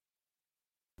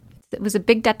It was a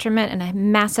big detriment and a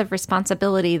massive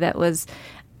responsibility that was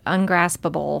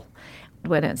ungraspable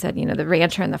when it said, the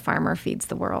rancher and the farmer feeds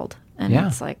the world. And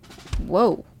it's like,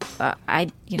 whoa,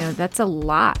 that's a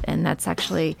lot. And that's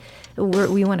actually,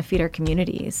 we want to feed our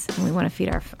communities and we want to feed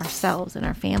ourselves and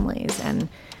our families.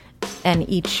 And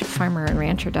each farmer and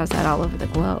rancher does that all over the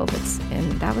globe.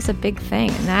 And that was a big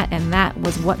thing. And that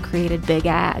was what created big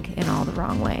ag in all the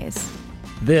wrong ways.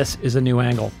 This is A New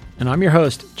Angle. And I'm your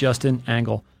host, Justin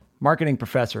Angle, marketing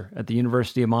professor at the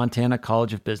University of Montana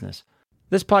College of Business.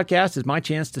 This podcast is my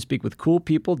chance to speak with cool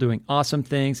people doing awesome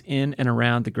things in and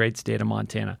around the great state of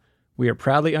Montana. We are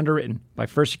proudly underwritten by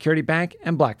First Security Bank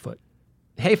and Blackfoot.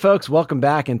 Hey folks, welcome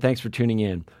back and thanks for tuning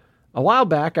in. A while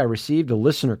back, I received a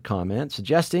listener comment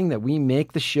suggesting that we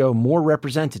make the show more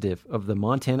representative of the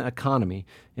Montana economy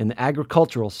and the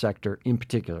agricultural sector in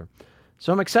particular.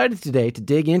 So I'm excited today to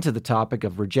dig into the topic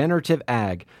of regenerative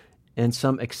ag and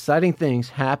some exciting things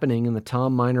happening in the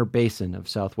Tom Minor Basin of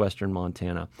southwestern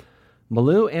Montana.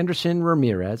 Malou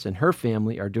Anderson-Ramirez and her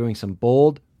family are doing some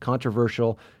bold,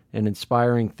 controversial, and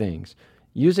inspiring things,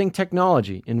 using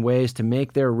technology in ways to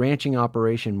make their ranching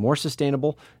operation more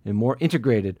sustainable and more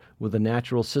integrated with the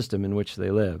natural system in which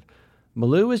they live.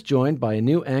 Malou is joined by a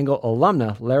New Angle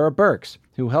alumna, Lara Birkes,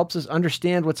 who helps us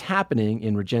understand what's happening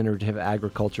in regenerative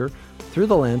agriculture through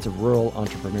the lens of rural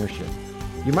entrepreneurship.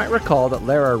 You might recall that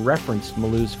Lara referenced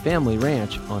Malou's family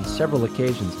ranch on several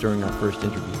occasions during our first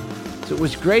interview. So it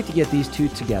was great to get these two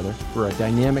together for a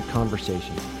dynamic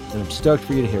conversation, and I'm stoked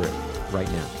for you to hear it right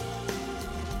now.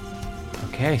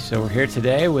 Okay, so we're here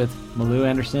today with Malou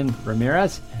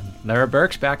Anderson-Ramirez and Lara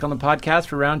Birkes back on the podcast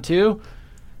for round two.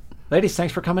 Ladies,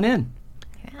 thanks for coming in.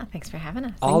 Yeah, thanks for having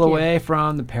us. All the way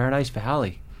from the Paradise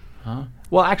Valley. Huh?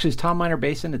 Well, actually, it's Tom Minor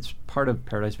Basin. It's part of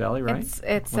Paradise Valley, right?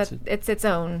 It's its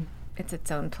own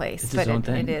place, it's its own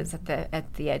thing. It is at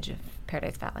the edge of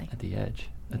Paradise Valley. At the edge.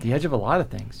 At the edge of a lot of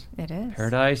things. It is.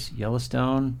 Paradise,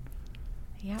 Yellowstone,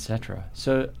 yep, etc.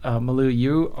 So, Malou,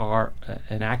 you are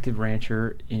an active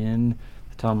rancher in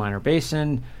the Tom Minor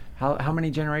Basin. How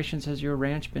many generations has your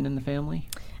ranch been in the family?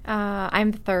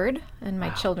 I'm the third, and my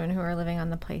children who are living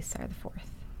on the place are the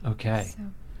fourth. Okay. So.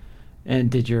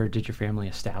 And did your family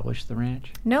establish the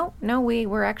ranch? No, we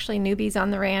were actually newbies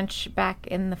on the ranch back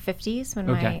in the 50s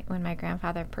when my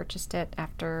grandfather purchased it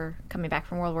after coming back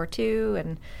from World War II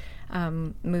and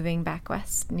moving back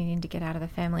west, needing to get out of the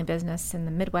family business in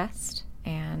the Midwest,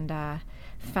 and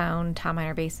found Tom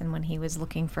Minor Basin when he was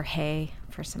looking for hay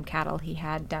for some cattle he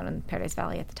had down in Paradise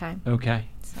Valley at the time. Okay.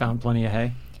 So found plenty of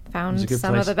hay? Found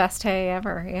some of the best hay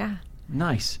ever, yeah.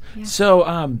 Nice. Yeah.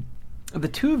 So the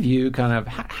two of you kind of,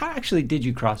 how actually did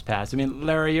you cross paths? I mean,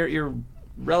 Lara, you're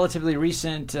relatively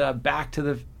recent back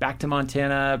to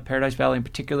Montana, Paradise Valley in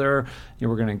particular.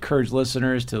 We're going to encourage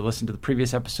listeners to listen to the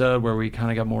previous episode where we kind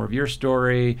of got more of your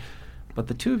story. But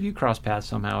the two of you crossed paths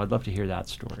somehow. I'd love to hear that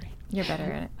story. You're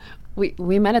better at it.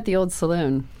 We met at the old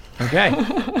saloon. Okay.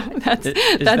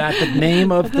 Is that the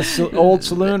name of the old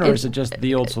saloon, or is it just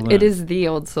the old saloon? It is the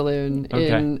old saloon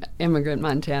in Immigrant,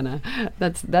 Montana.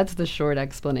 That's the short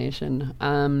explanation.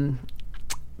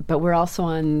 But we're also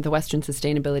on the Western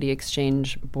Sustainability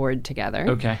Exchange board together.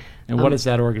 Okay. And what is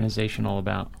that organization all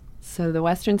about? So the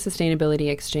Western Sustainability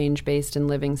Exchange, based in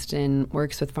Livingston,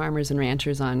 works with farmers and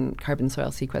ranchers on carbon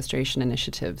soil sequestration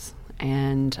initiatives.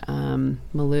 And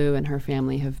Malou and her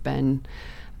family have been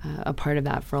a part of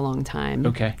that for a long time.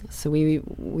 Okay. So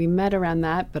we met around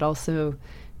that, but also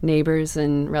neighbors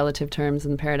in relative terms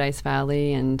in Paradise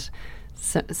Valley, and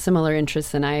similar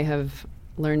interests. And I have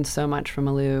learned so much from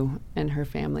Malou and her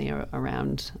family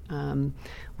around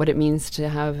what it means to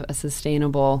have a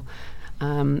sustainable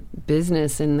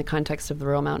business in the context of the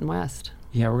rural Mountain West.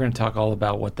 Yeah, we're going to talk all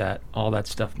about what all that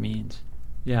stuff means.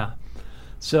 Yeah.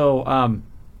 So,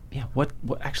 what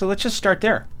actually, let's just start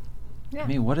there. Yeah. I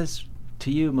mean, what is,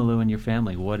 to you, Malou, and your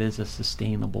family, what is a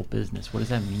sustainable business? What does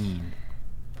that mean?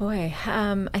 Boy,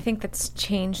 I think that's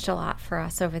changed a lot for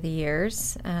us over the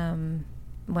years.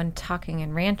 When talking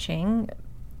and ranching,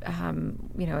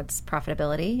 it's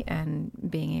profitability and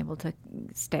being able to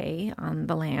stay on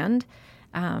the land.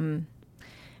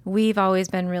 We've always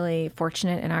been really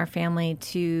fortunate in our family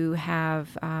to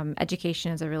have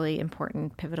education as a really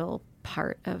important, pivotal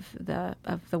part of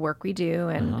the work we do,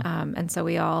 and so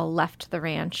we all left the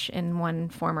ranch in one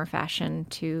form or fashion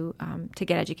to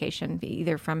get education,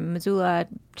 either from Missoula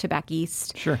to back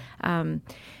east. Sure.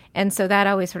 And so that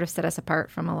always sort of set us apart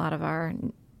from a lot of our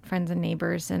friends and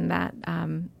neighbors, and that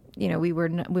we were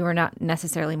not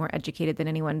necessarily more educated than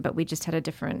anyone, but we just had a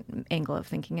different angle of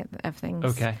thinking of things.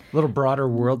 Okay, a little broader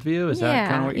worldview. Is that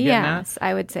kind of what you're getting at? Yes,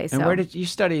 I would say so. And where did you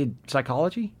study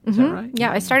psychology? Is that right?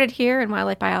 Yeah, I started here in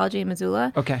wildlife biology in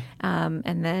Missoula. Okay,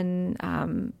 and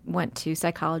then went to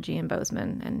psychology in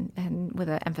Bozeman, and with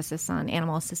an emphasis on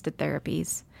animal-assisted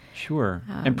therapies. Sure,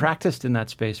 and practiced in that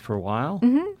space for a while.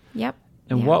 Yep.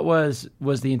 And what was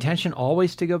the intention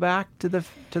always to go back to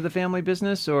the family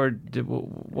business, or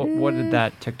what did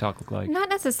that TikTok look like? Not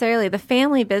necessarily. The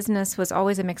family business was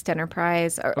always a mixed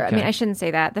enterprise. I mean, I shouldn't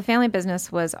say that. The family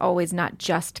business was always not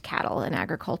just cattle and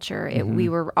agriculture. We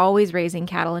were always raising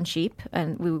cattle and sheep,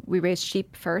 and we raised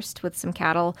sheep first with some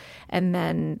cattle, and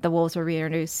then the wolves were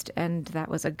reintroduced, and that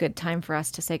was a good time for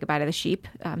us to say goodbye to the sheep,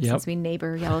 since we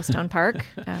neighbor Yellowstone Park.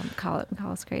 Call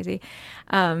us crazy.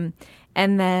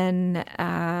 And then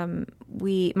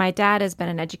my dad has been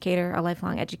an educator, a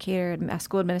lifelong educator, a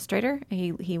school administrator.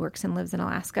 He works and lives in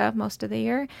Alaska most of the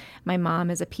year. My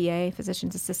mom is a PA,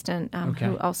 physician's assistant,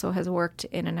 who also has worked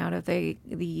in and out of the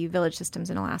village systems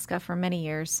in Alaska for many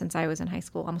years, since I was in high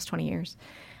school, almost 20 years.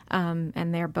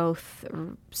 And they're both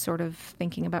sort of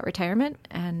thinking about retirement.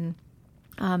 And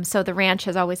so the ranch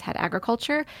has always had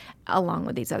agriculture along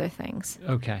with these other things.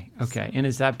 Okay. And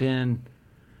has that been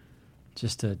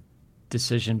just a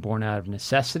decision born out of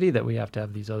necessity that we have to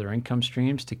have these other income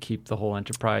streams to keep the whole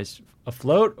enterprise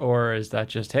afloat, or is that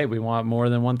just, hey, we want more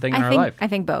than one thing in our life? I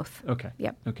think both. Okay.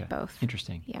 Yep. Okay. Both.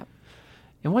 Interesting. Yep.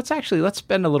 And let's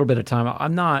spend a little bit of time.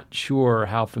 I'm not sure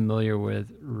how familiar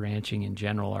with ranching in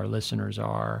general our listeners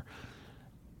are.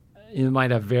 You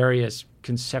might have various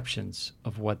conceptions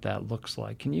of what that looks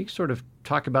like. Can you sort of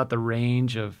talk about the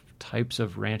range of types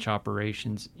of ranch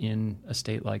operations in a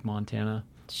state like Montana?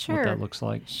 Sure. What that looks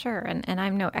like. Sure. And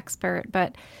I'm no expert,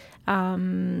 but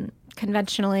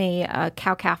conventionally, a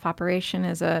cow-calf operation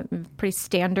is a pretty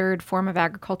standard form of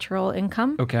agricultural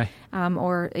income. Okay.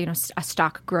 Or, a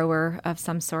stock grower of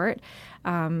some sort.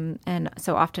 And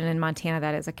so often in Montana,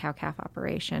 that is a cow-calf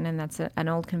operation, and that's an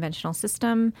old conventional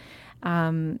system.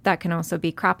 That can also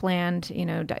be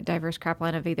cropland, diverse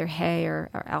cropland of either hay or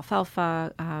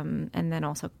alfalfa, and then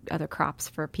also other crops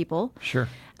for people. Sure.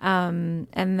 And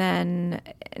then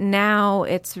now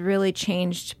it's really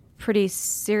changed pretty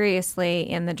seriously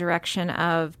in the direction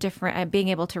of being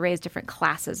able to raise different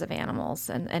classes of animals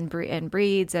and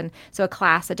breeds. And so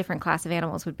a different class of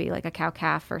animals would be like a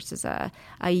cow-calf versus a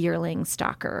yearling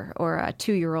stocker or a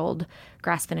 2-year-old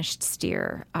grass-finished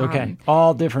steer. Okay.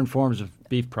 All different forms of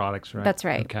beef products, right? That's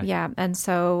right. Okay. Yeah. And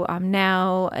so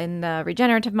now in the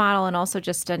regenerative model, and also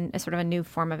just a sort of a new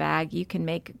form of ag, you can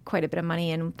make quite a bit of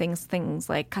money in things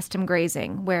like custom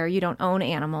grazing, where you don't own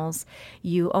animals,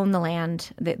 you own the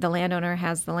land. The landowner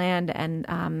has the land,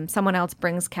 and someone else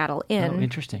brings cattle in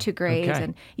to graze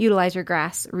and utilize your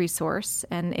grass resource.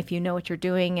 And if you know what you're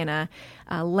doing in a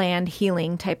land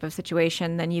healing type of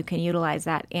situation, then you can utilize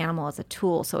that animal as a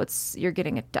tool. So you're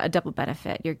getting a double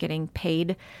benefit. You're getting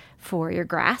paid for your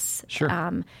grass. Sure.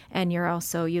 And you're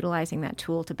also utilizing that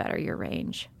tool to better your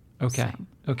range. Okay.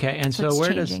 Okay. And so it's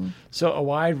where changing. So a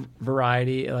wide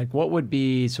variety, like what would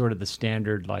be sort of the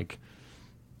standard, like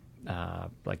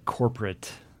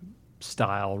corporate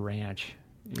style ranch?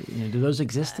 Do those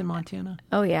exist in Montana?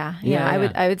 Oh yeah.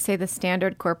 I would say the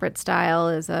standard corporate style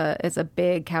is a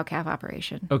big cow-calf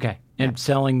operation. Okay. And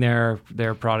selling their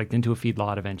product into a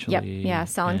feedlot eventually. Yep. Yeah.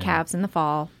 Selling calves in the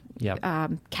fall. Yep.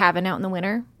 Calving out in the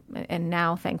winter. And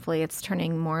now, thankfully, it's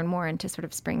turning more and more into sort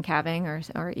of spring calving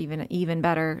or even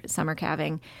better, summer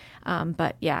calving.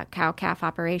 But yeah, cow-calf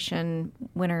operation,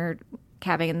 winter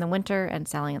calving in the winter and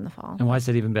selling in the fall. And why is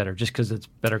that even better? Just because it's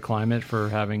better climate for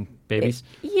having babies?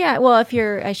 Yeah, well,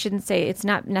 I shouldn't say it's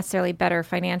not necessarily better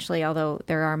financially, although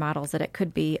there are models that it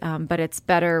could be. But it's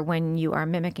better when you are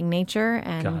mimicking nature,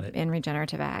 and in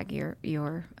regenerative ag,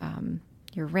 you're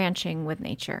ranching with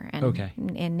nature,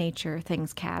 and in nature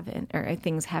things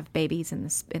have babies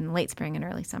in late spring and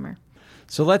early summer.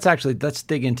 So let's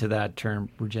dig into that term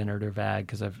regenerative ag,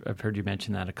 because I've heard you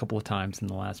mention that a couple of times in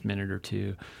the last minute or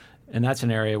two, and that's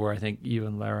an area where I think you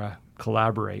and Lara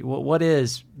collaborate. What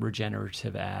is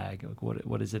regenerative ag?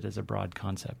 What is it as a broad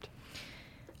concept?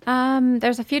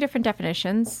 There's a few different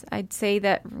definitions. I'd say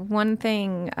that one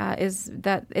thing is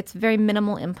that it's very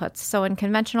minimal inputs. So in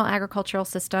conventional agricultural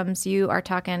systems,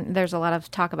 there's a lot of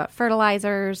talk about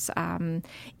fertilizers,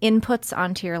 inputs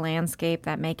onto your landscape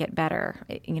that make it better,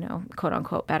 quote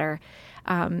unquote better.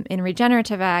 In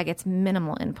regenerative ag, it's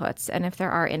minimal inputs. And if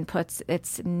there are inputs,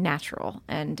 it's natural,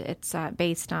 and it's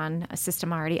based on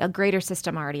a greater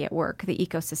system already at work, the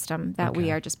ecosystem that we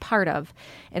are just part of,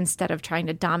 instead of trying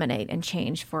to dominate and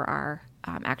change for our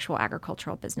actual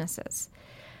agricultural businesses.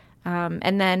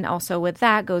 And then also with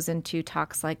that goes into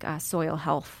talks like soil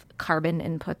health, carbon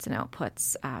inputs and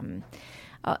outputs,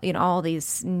 all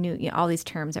these all these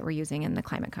terms that we're using in the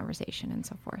climate conversation and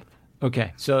so forth.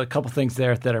 Okay, so a couple things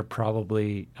there that are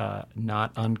probably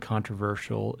not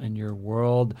uncontroversial in your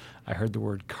world. I heard the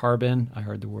word carbon. I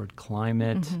heard the word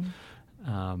climate.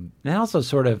 And also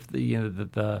sort of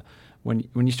the when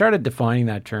you started defining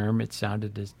that term, it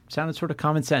sounded sort of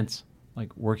common sense,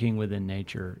 like working within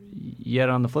nature. Yet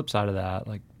on the flip side of that,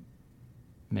 like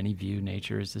many view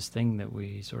nature as this thing that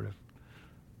we sort of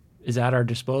is at our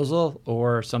disposal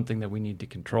or something that we need to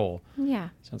control. Yeah.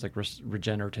 Sounds like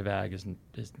regenerative ag is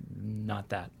not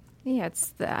that. Yeah, it's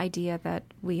the idea that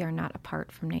we are not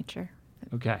apart from nature.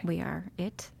 Okay. We are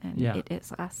it, and it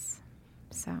is us.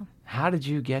 So how did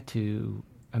you get to,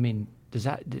 I mean, does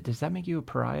that make you a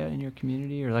pariah in your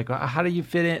community? Or like, how do you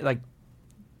fit in? Like,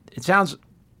 it sounds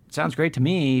great to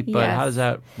me, but how does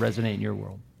that resonate in your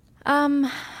world?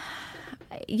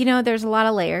 There's a lot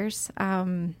of layers.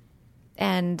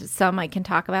 And some I can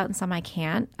talk about and some I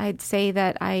can't. I'd say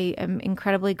that I am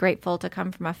incredibly grateful to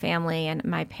come from a family, and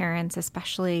my parents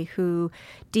especially, who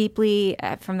deeply,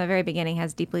 from the very beginning,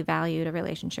 has deeply valued a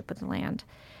relationship with the land.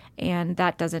 And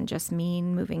that doesn't just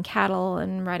mean moving cattle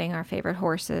and riding our favorite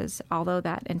horses, although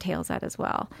that entails that as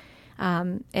well.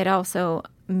 It also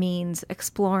means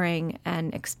exploring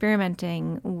and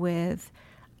experimenting with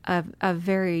a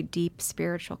very deep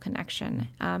spiritual connection.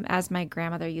 As my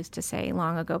grandmother used to say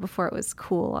long ago, before it was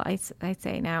cool, I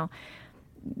say now,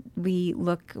 we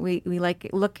look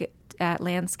at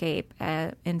landscape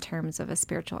in terms of a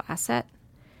spiritual asset,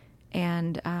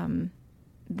 and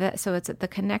so it's the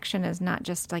connection is not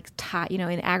just like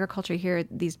in agriculture. You hear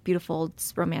these beautiful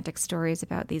romantic stories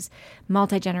about these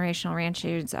multi-generational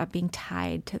ranchers being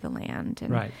tied to the land,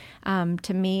 and right.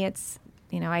 To me, it's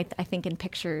I think in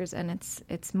pictures, and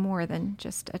it's more than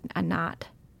just a knot,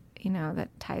 that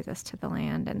ties us to the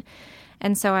land,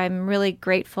 and so I'm really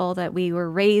grateful that we were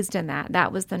raised in that.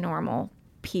 That was the normal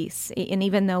piece, and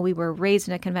even though we were raised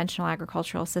in a conventional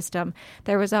agricultural system,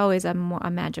 there was always a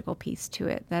magical piece to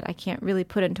it that I can't really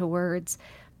put into words,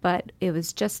 but it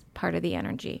was just part of the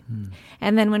energy.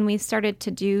 And then when we started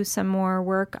to do some more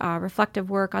work, reflective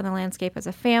work on the landscape as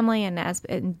a family, and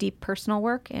in deep personal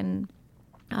work and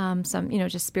some,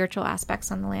 just spiritual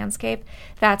aspects on the landscape,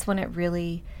 that's when it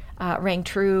really rang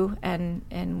true,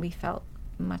 and we felt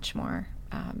much more,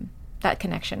 that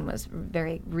connection was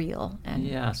very real. And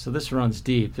yeah, so this runs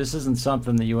deep. This isn't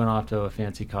something that you went off to a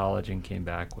fancy college and came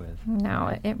back with. No,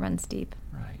 right? it runs deep.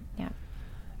 Right.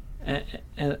 Yeah.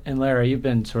 And Lara, you've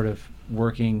been sort of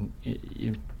working,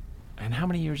 and how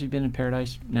many years have you been in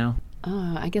Paradise now?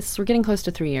 I guess we're getting close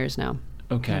to 3 years now.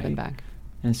 Okay. I've been back.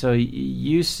 And so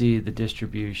you see the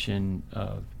distribution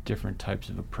of different types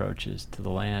of approaches to the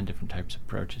land, different types of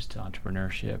approaches to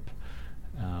entrepreneurship.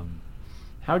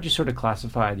 How would you sort of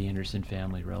classify the Anderson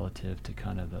family relative to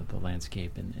kind of the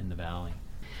landscape in the valley?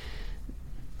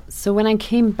 So when I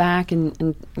came back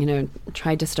and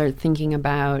tried to start thinking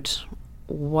about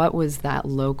what was that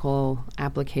local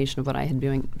application of what I had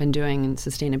been doing in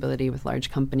sustainability with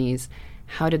large companies,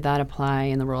 how did that apply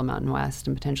in the rural Mountain West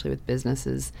and potentially with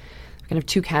businesses? Kind of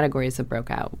two categories that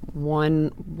broke out.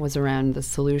 One was around the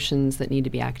solutions that need to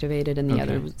be activated, and the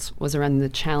other was around the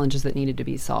challenges that needed to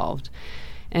be solved.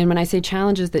 And when I say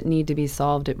challenges that need to be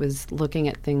solved, it was looking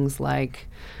at things like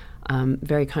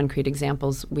very concrete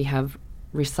examples. We have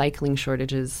recycling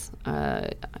shortages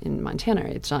in Montana.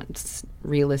 It's not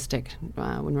realistic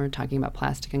when we're talking about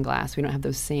plastic and glass. We don't have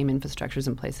those same infrastructures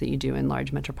in place that you do in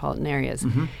large metropolitan areas.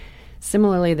 Mm-hmm.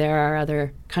 Similarly, there are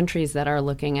other countries that are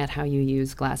looking at how you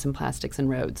use glass and plastics in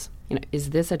roads. Is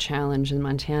this a challenge in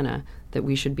Montana that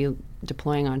we should be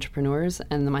deploying entrepreneurs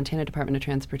and the Montana Department of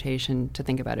Transportation to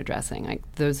think about addressing?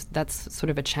 That's sort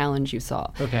of a challenge you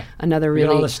saw. Okay. Another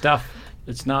really all the stuff.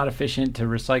 It's not efficient to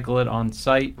recycle it on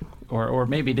site, or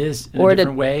maybe it is in a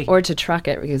different way. Or to truck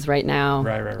it, because right now,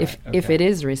 if Okay. it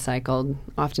is recycled,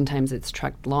 oftentimes it's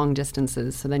trucked long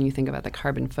distances. So then you think about the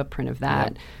carbon footprint of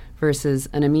that. Yep. Versus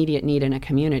an immediate need in a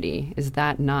community. Is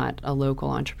that not a local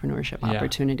entrepreneurship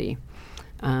opportunity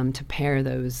to pair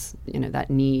those,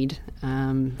 that need,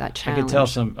 that challenge? I could tell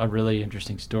a really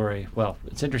interesting story. Well,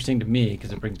 it's interesting to me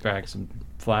because it brings back some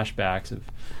flashbacks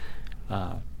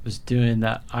of was doing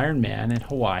the Ironman in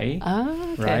Hawaii,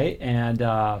 right? And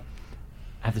I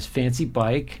have this fancy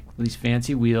bike with these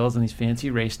fancy wheels and these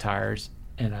fancy race tires,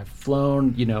 and I've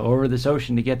flown, over this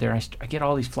ocean to get there. I get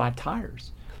all these flat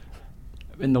tires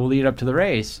in the lead up to the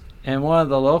race, and one of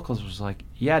the locals was like,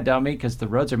 "Yeah, dummy, because the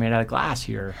roads are made out of glass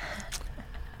here."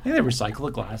 think they recycle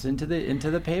the glass into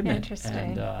the pavement. Interesting.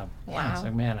 And Wow. it's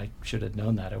like, man, I should have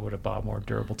known that. I would have bought more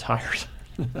durable tires.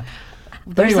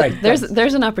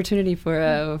 There's an opportunity for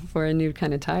a new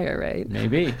kind of tire, right?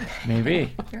 Maybe.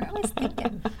 You're always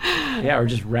thinking. Yeah, or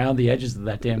just round the edges of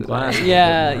that damn glass.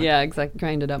 Yeah, exactly.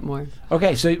 Grind it up more.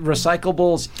 Okay, so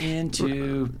recyclables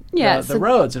into the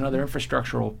roads and other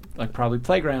infrastructural, like probably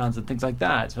playgrounds and things like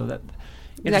that. So that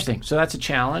interesting. Exactly. So that's a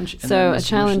challenge. And so then a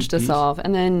challenge to piece. solve,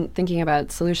 and then thinking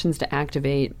about solutions to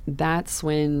activate. That's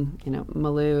when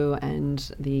Malou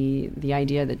and the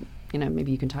idea that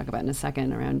maybe you can talk about in a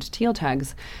second around teal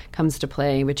tags comes to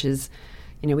play, which is,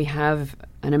 we have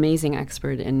an amazing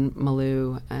expert in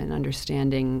Malou and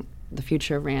understanding the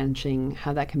future of ranching,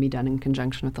 how that can be done in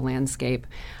conjunction with the landscape.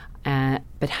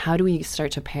 But how do we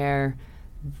start to pair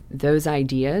those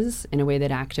ideas in a way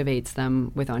that activates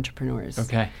them with entrepreneurs?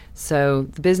 Okay. So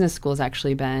the business school has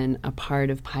actually been a part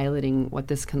of piloting what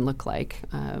this can look like,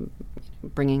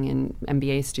 bringing in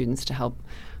MBA students to help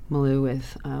Malou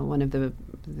with one of the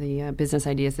business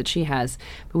ideas that she has.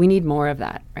 But we need more of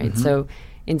that, right? Mm-hmm. So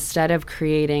instead of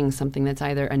creating something that's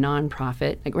either a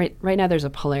nonprofit, like right now there's a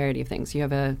polarity of things. You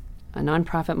have a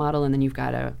nonprofit model, and then you've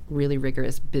got a really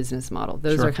rigorous business model.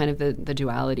 Those Sure. are kind of the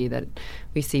duality that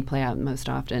we see play out most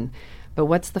often. But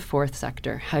what's the fourth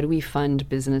sector? How do we fund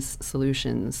business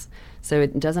solutions? So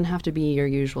it doesn't have to be your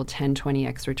usual 10,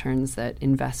 20x returns that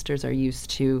investors are used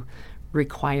to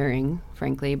requiring,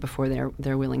 frankly, before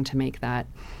they're willing to make that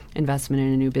investment in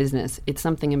a new business. It's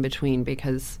something in between,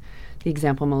 because the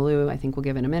example Malou, I think we'll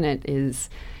give in a minute,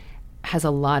 has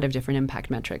a lot of different impact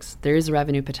metrics. There is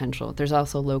revenue potential. There's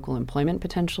also local employment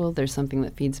potential. There's something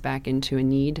that feeds back into a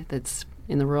need that's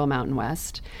in the rural Mountain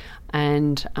West.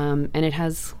 And it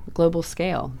has global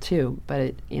scale, too,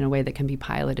 but in a way that can be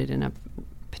piloted in a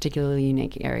particularly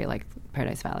unique area like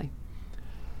Paradise Valley.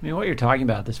 I mean, what you're talking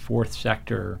about, this fourth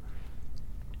sector,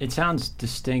 it sounds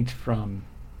distinct from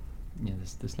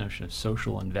this notion of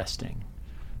social investing.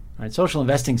 Right? Social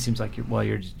investing seems like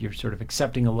you're sort of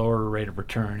accepting a lower rate of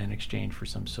return in exchange for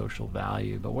some social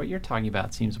value. But what you're talking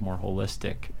about seems more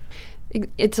holistic.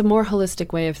 It's a more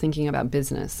holistic way of thinking about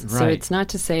business. Right. So it's not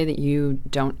to say that you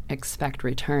don't expect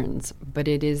returns, but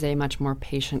it is a much more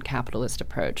patient capitalist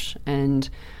approach. And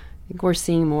I think we're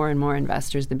seeing more and more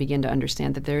investors that begin to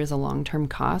understand that there is a long-term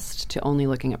cost to only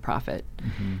looking at profit.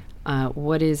 Mm-hmm.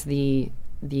 What is the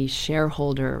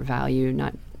shareholder value,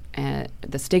 not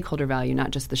the stakeholder value,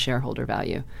 not just the shareholder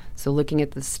value. So looking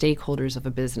at the stakeholders of a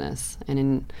business,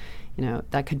 and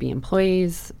that could be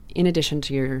employees in addition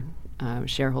to your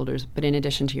shareholders, but in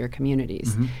addition to your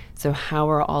communities. Mm-hmm. So how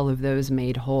are all of those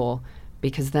made whole?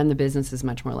 Because then the business is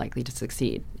much more likely to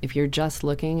succeed. If you're just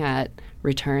looking at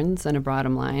returns and a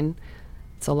bottom line,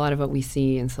 it's a lot of what we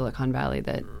see in Silicon Valley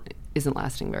that isn't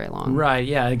lasting very long. Right,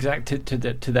 yeah, exactly.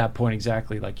 To that point,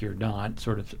 exactly, like you're not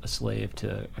sort of a slave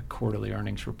to a quarterly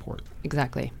earnings report.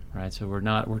 Exactly. Right, so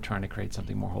we're trying to create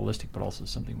something more holistic, but also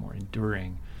something more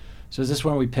enduring. So is this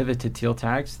when we pivot to teal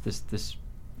tags, this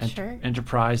Sure.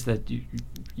 enterprise that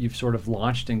you've sort of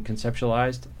launched and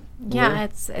conceptualized? Yeah,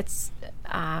 it's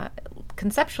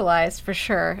conceptualized for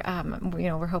sure.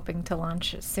 We're hoping to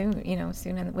launch soon.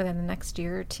 Within the next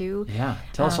year or two. Yeah,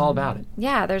 tell us all about it.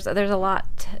 Yeah, there's a lot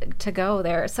to go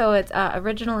there. So it's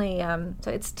originally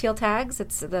so it's teal tags.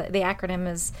 It's the acronym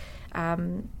is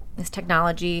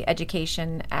technology,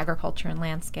 education, agriculture, and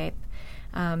landscape.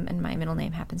 And my middle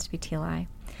name happens to be TLI.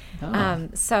 Oh.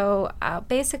 So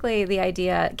basically the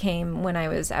idea came when I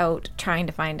was out trying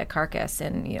to find a carcass.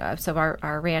 And so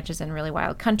our ranch is in really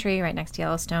wild country right next to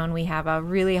Yellowstone. We have a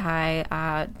really high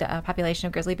population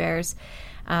of grizzly bears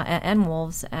and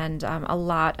wolves, and a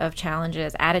lot of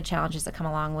added challenges that come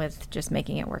along with just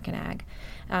making it work in ag.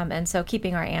 And so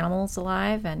keeping our animals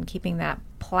alive and keeping that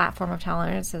platform of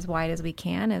tolerance as wide as we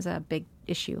can is a big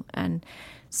issue. And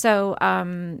so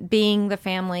being the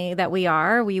family that we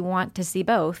are, we want to see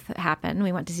both happen.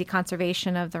 We want to see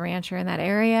conservation of the rancher in that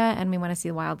area, and we want to see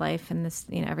the wildlife and this,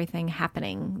 everything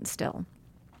happening still.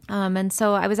 And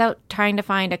so I was out trying to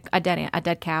find a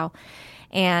dead cow.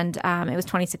 And it was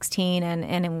 2016 and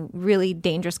in a really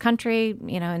dangerous country,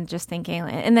 and just thinking.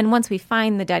 And then once we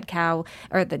find the dead cow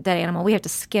or the dead animal, we have to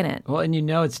skin it. Well, and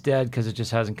it's dead because it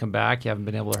just hasn't come back. You haven't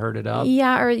been able to herd it up.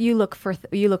 Yeah, or you look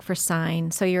for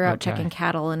sign. So you're out checking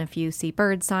cattle, and if you see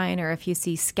bird sign or if you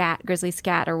see grizzly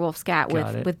scat or wolf scat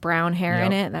with brown hair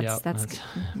in it,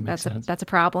 that's a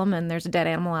problem. And there's a dead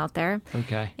animal out there.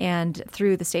 Okay. And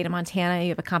through the state of Montana, you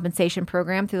have a compensation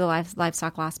program through the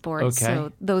Livestock Loss Board. Okay.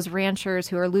 So those ranchers ranchers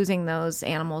who are losing those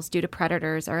animals due to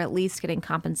predators are at least getting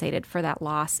compensated for that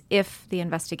loss if the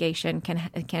investigation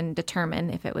can determine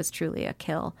if it was truly a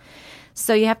kill.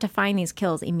 So you have to find these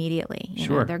kills immediately.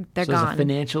 Sure. They're so gone. There's a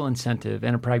financial incentive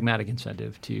and a pragmatic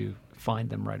incentive to find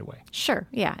them right away. Sure.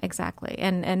 Yeah, exactly.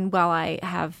 And while I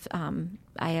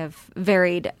have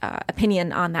varied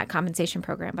opinion on that compensation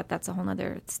program, but that's a whole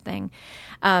other thing.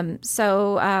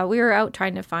 So we were out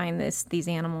trying to find these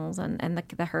animals and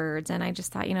the herds, and I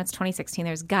just thought, it's 2016.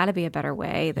 There's got to be a better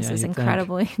way. This is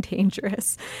incredibly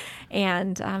dangerous,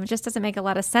 and it just doesn't make a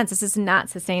lot of sense. This is not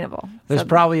sustainable. There's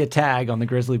probably a tag on the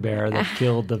grizzly bear that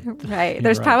killed the... Right.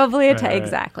 There's probably a tag,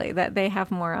 exactly, that they have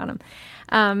more on them.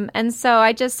 And so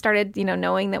I just started,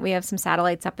 knowing that we have some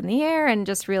satellites up in the air and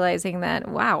just realizing that,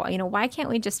 wow, why can't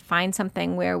we just find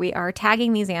something where we are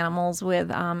tagging these animals with,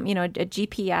 a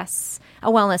GPS, a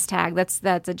wellness tag that's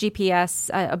a GPS,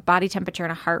 a body temperature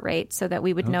and a heart rate so that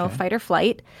we would know fight or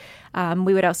flight.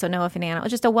 We would also know if an animal,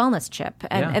 just a wellness chip.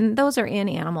 And those are in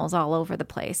animals all over the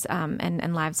place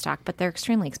and livestock, but they're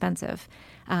extremely expensive.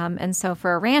 And so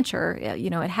for a rancher,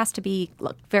 it has to be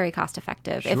very cost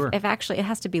effective. Sure. If actually it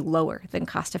has to be lower than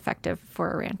cost effective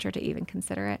for a rancher to even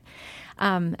consider it.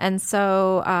 And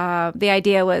so the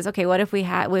idea was, okay, what if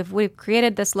we've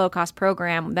created this low cost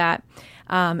program that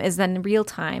is then real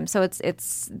time. So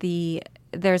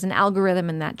there's an algorithm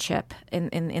in that chip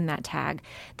in that tag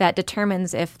that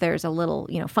determines if there's a little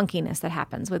funkiness that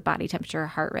happens with body temperature or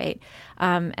heart rate,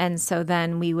 and so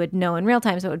then we would know in real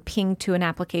time. So it would ping to an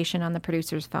application on the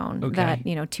producer's phone that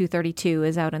 232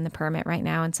 is out in the permit right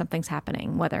now and something's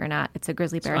happening, whether or not it's a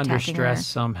grizzly bear attacking under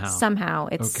stress her. Somehow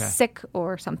it's sick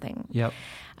or something. Yep.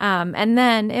 And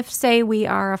then if, say, we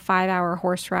are a 5-hour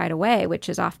horse ride away, which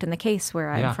is often the case where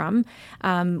I'm from,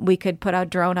 we could put a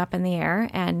drone up in the air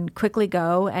and quickly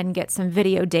go and get some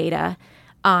video data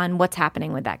on what's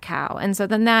happening with that cow. And so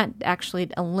then that actually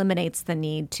eliminates the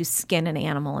need to skin an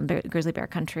animal in grizzly bear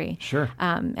country. Sure.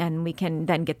 And we can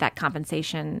then get that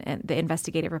compensation, the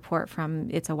investigative report from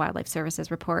It's a Wildlife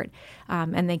Services report,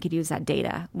 and they could use that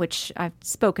data, which I've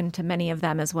spoken to many of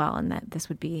them as well, and that this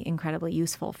would be incredibly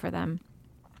useful for them.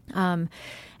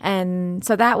 And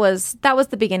so that was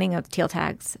the beginning of teal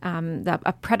tags.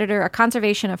 A predator, a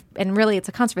conservation of, and really it's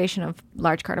a conservation of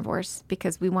large carnivores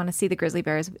because we want to see the grizzly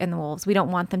bears and the wolves. We don't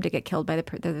want them to get killed by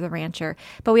the rancher,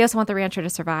 but we also want the rancher to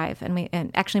survive.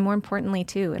 And actually more importantly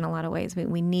too, in a lot of ways,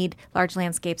 we need large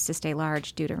landscapes to stay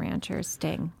large due to ranchers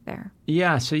staying there.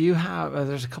 Yeah. So you have,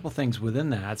 there's a couple things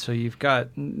within that. So you've got,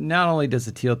 not only does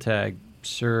the teal tag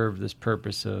serve this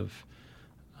purpose of,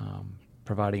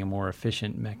 providing a more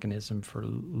efficient mechanism for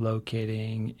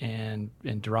locating and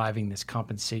deriving this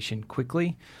compensation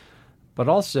quickly, but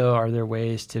also are there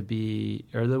ways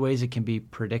it can be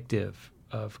predictive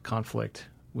of conflict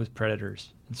with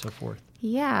predators and so forth?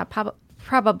 Yeah,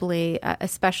 probably,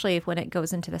 especially when it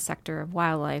goes into the sector of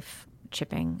wildlife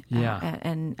chipping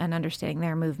and understanding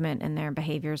their movement and their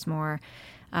behaviors more.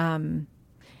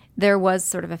 There was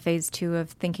sort of a phase 2 of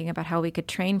thinking about how we could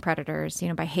train predators,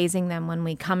 by hazing them when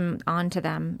we come onto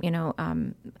them,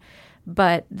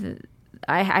 but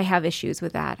I have issues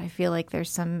with that. I feel like there's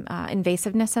some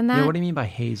invasiveness in that. Yeah, what do you mean by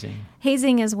hazing?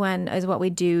 Hazing is what we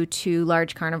do to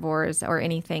large carnivores or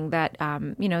anything that,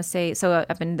 say, so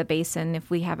up in the basin, if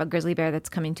we have a grizzly bear that's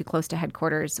coming too close to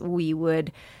headquarters, we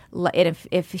would,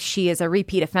 if she is a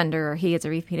repeat offender or he is a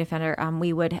repeat offender,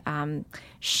 we would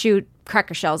shoot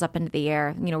cracker shells up into the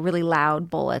air, really loud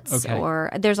bullets. Okay. Or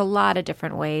there's a lot of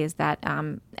different ways that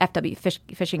FW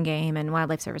Fish and Game and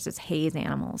Wildlife Services haze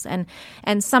animals, and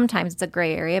sometimes it's a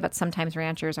gray area, but sometimes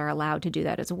ranchers are allowed to do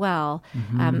that as well.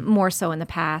 More so in the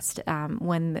past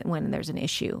when there's an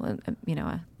issue,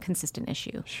 a consistent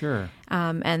issue. Sure.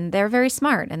 And they're very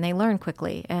smart and they learn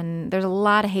quickly. And there's a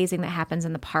lot of hazing that happens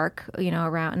in the park,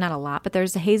 around, not a lot, but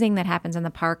there's a hazing that happens in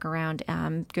the park around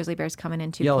grizzly bears coming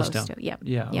in too close to. Yep.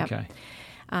 Yeah. Okay.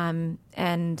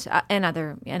 And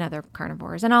other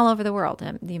carnivores and all over the world.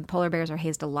 The polar bears are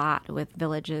hazed a lot with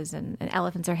villages, and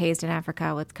elephants are hazed in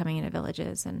Africa with coming into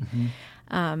villages.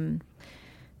 And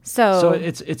so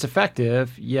it's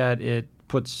effective, yet it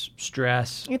puts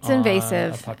stress. It's on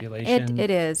invasive. A population. It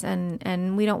is,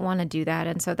 and we don't want to do that.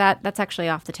 And so that's actually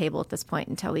off the table at this point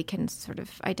until we can sort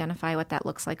of identify what that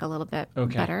looks like a little bit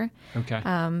better. Okay.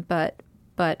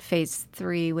 But phase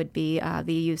 3 would be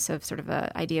the use of sort of an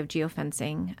idea of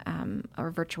geofencing or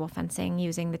virtual fencing,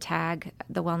 using the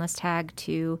wellness tag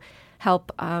to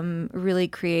help really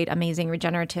create amazing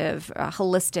regenerative,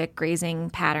 holistic grazing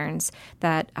patterns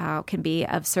that can be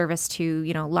of service to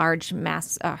large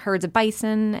mass herds of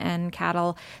bison and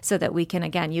cattle, so that we can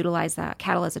again utilize that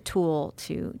cattle as a tool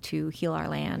to heal our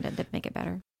land and to make it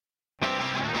better.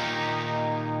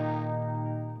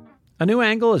 A New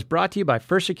Angle is brought to you by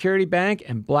First Security Bank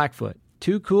and Blackfoot,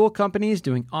 two cool companies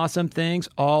doing awesome things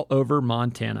all over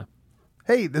Montana.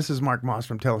 Hey, this is Mark Moss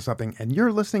from Tell Us Something, and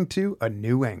you're listening to A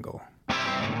New Angle.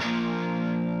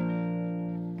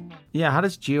 Yeah, how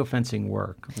does geofencing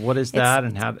work? What is that,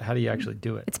 and how do you actually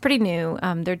do it? It's pretty new.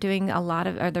 They're doing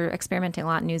they're experimenting a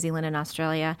lot in New Zealand and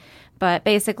Australia. But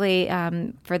basically,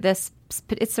 for this,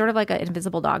 it's sort of like an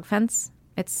invisible dog fence.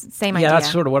 It's the same idea. Yeah, that's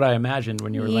sort of what I imagined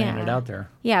when you were laying it out there.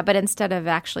 Yeah, but instead of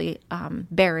actually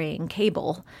burying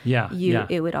cable,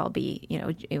 it would all be,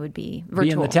 it would be virtual.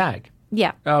 Be in the tag.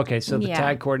 Yeah. Okay, so the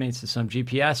tag coordinates to some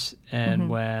GPS, and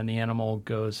when the animal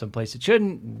goes someplace it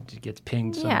shouldn't, it gets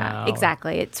pinged somehow. Yeah,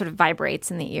 exactly. It sort of vibrates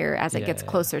in the ear as it gets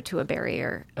closer to a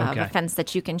barrier of a fence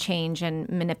that you can change and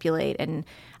manipulate and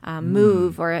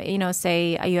move, or,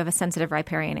 say you have a sensitive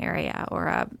riparian area or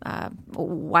a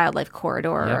wildlife corridor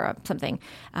or something.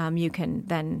 You can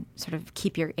then sort of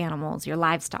keep your animals, your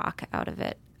livestock out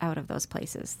of those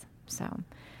places. So...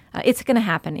 it's going to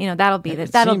happen. That'll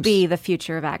be the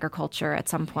future of agriculture at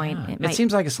some point. Yeah. It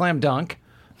seems like a slam dunk.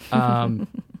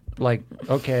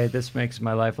 Okay, this makes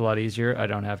my life a lot easier. I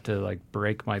don't have to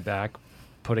break my back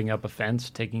putting up a fence,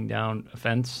 taking down a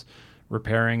fence,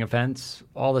 repairing a fence,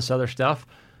 all this other stuff.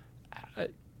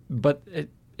 But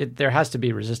there has to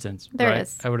be resistance. There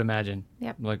is. I would imagine.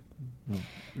 Yep.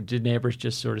 Did neighbors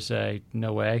just sort of say,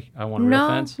 "No way, I want a real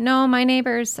fence"? No, my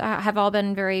neighbors have all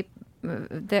been very.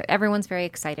 Everyone's very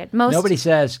excited. Nobody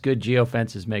says good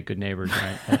geofences make good neighbors,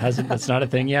 right? That's not a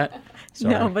thing yet?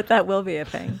 Sorry. No, but that will be a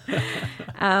thing.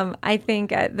 I think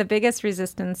the biggest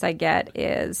resistance I get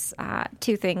is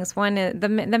two things. One, the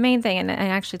main thing, and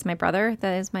actually it's my brother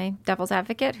that is my devil's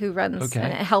advocate who runs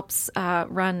and helps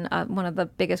run one of the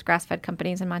biggest grass-fed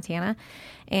companies in Montana.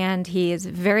 And he is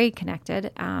very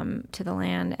connected to the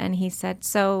land. And he said,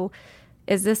 so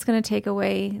is this going to take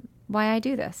away why I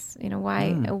do this?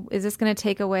 Why is this going to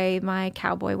take away my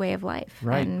cowboy way of life?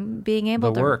 Right. And being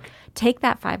able to take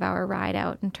that 5-hour ride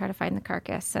out and try to find the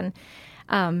carcass. And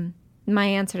my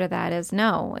answer to that is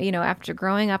no. After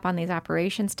growing up on these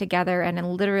operations together and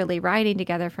literally riding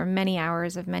together for many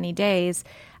hours of many days,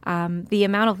 the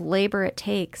amount of labor it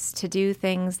takes to do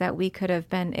things that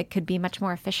it could be much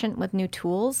more efficient with new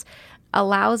tools,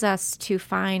 allows us to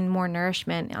find more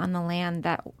nourishment on the land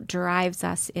that drives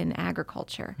us in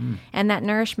agriculture. And that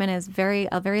nourishment is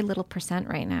a very little percent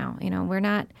right now.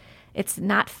 It's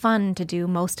not fun to do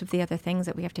most of the other things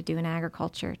that we have to do in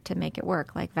agriculture to make it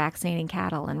work, like vaccinating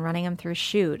cattle and running them through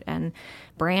chute and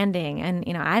branding. And,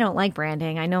 I don't like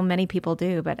branding. I know many people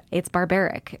do, but it's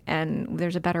barbaric and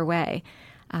there's a better way.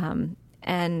 And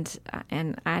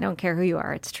I don't care who you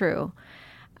are. It's true.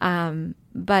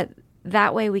 But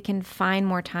that way we can find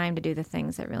more time to do the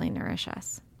things that really nourish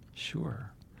us.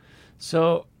 Sure.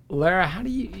 So, Lara, how do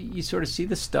you sort of see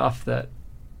the stuff that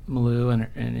Malou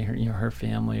and her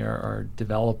family are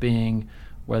developing,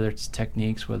 whether it's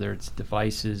techniques, whether it's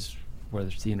devices, whether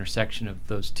it's the intersection of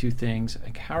those two things?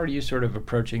 How are you sort of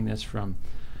approaching this from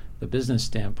the business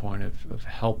standpoint of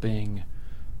helping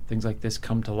things like this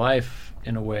come to life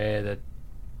in a way that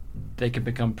they can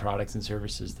become products and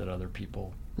services that other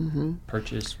people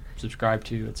purchase, subscribe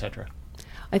to, etc.?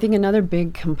 I think another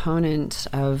big component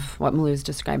of what Malou's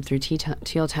described through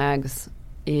teal tags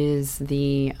is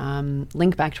the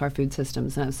link back to our food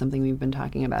systems. And that's something we've been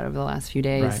talking about over the last few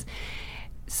days. Right.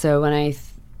 So when I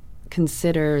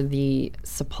consider the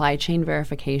supply chain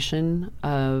verification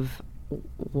of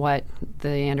what the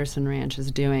Anderson Ranch is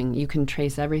doing, you can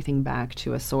trace everything back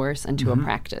to a source and to a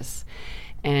practice.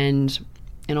 And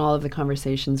in all of the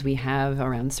conversations we have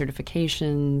around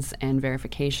certifications and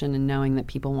verification and knowing that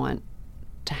people want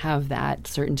to have that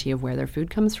certainty of where their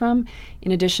food comes from,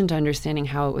 in addition to understanding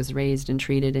how it was raised and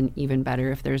treated, and even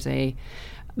better if there's a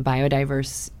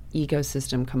biodiverse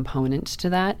ecosystem component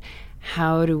to that,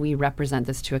 how do we represent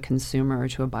this to a consumer or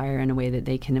to a buyer in a way that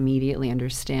they can immediately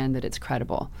understand that it's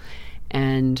credible?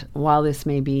 And while this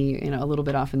may be, a little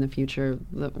bit off in the future,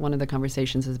 one of the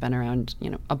conversations has been around,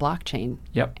 a blockchain.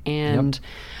 Yep. And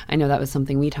I know that was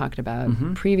something we talked about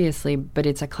previously, but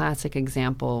it's a classic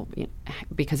example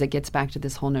because it gets back to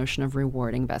this whole notion of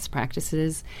rewarding best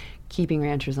practices, keeping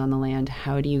ranchers on the land.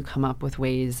 How do you come up with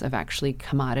ways of actually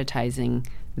commoditizing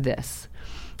this?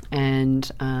 And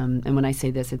when I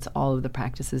say this, it's all of the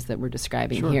practices that we're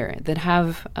describing here that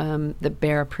have that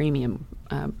bear a premium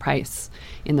price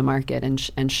in the market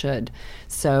and should.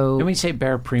 So when you say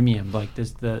bear a premium,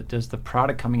 does the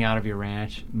product coming out of your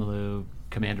ranch, Malou,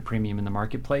 command a premium in the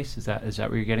marketplace? Is that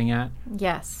what you're getting at?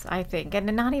 Yes, I think, and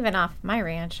not even off my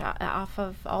ranch, off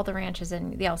of all the ranches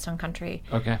in the Yellowstone country.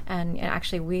 Okay. And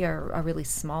actually, we are a really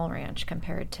small ranch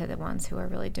compared to the ones who are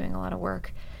really doing a lot of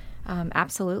work.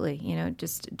 Absolutely.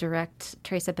 Just direct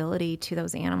traceability to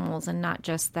those animals, and not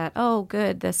just that, oh,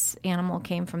 good, this animal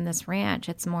came from this ranch.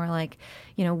 It's more like,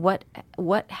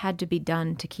 what had to be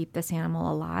done to keep this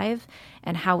animal alive,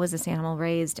 and how was this animal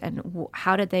raised, and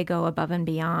how did they go above and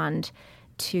beyond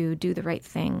to do the right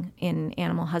thing in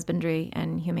animal husbandry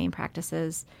and humane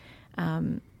practices.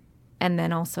 And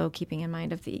then also keeping in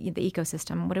mind of the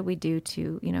ecosystem. What do we do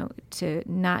to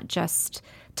not just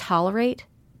tolerate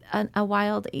a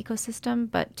wild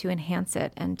ecosystem, but to enhance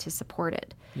it and to support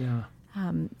it? Yeah.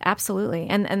 Absolutely.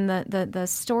 And the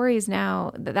stories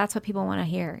now, that's what people want to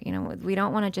hear. We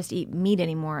don't want to just eat meat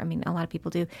anymore. I mean, a lot of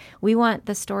people do. We want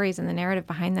the stories and the narrative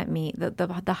behind that meat,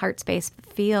 the heart space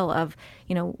feel of,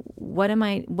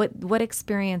 what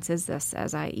experience is this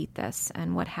as I eat this,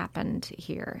 and what happened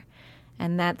here?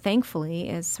 And that, thankfully,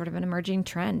 is sort of an emerging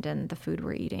trend in the food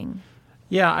we're eating.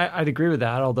 Yeah, I'd agree with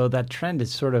that, although that trend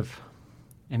is sort of,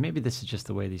 and maybe this is just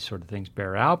the way these sort of things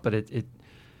bear out, but it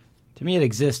to me, it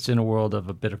exists in a world of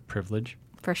a bit of privilege.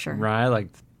 For sure. Right? Like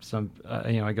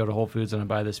I go to Whole Foods and I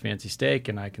buy this fancy steak,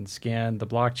 and I can scan the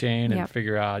blockchain and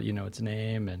figure out, its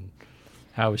name and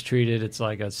how it was treated. It's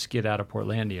like a skid out of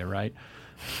Portlandia, right?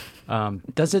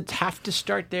 Does it have to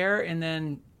start there and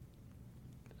then,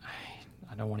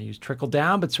 I don't want to use trickle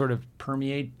down, but sort of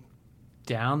permeate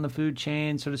down the food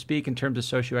chain, so to speak, in terms of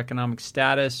socioeconomic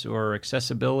status or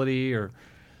accessibility or...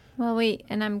 Well,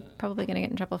 and I'm probably going to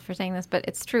get in trouble for saying this, but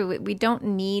it's true. We don't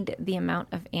need the amount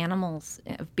of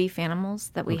beef animals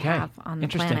that we have on the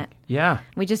planet. Yeah.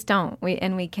 We just don't. We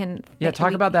can... Yeah,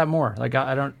 talk about that more. Like,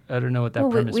 I don't know what that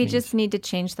premise means. We just need to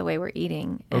change the way we're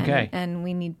eating. And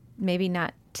we need maybe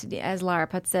not to, as Lara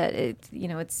puts it,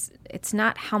 it's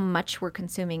not how much we're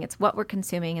consuming, it's what we're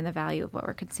consuming and the value of what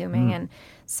we're consuming. And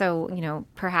so,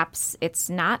 perhaps it's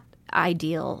not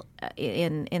ideal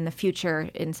in the future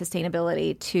in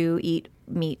sustainability to eat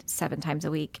meat 7 times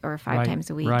a week or 5 times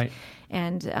a week. Right.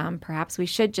 And perhaps we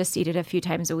should just eat it a few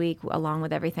times a week along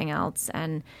with everything else.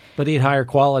 But eat higher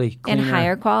quality, cleaner. And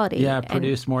higher quality. Yeah,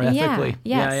 produce more ethically.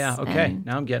 Yeah. Okay,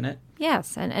 now I'm getting it.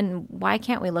 Yes, and why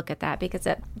can't we look at that? Because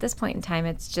at this point in time,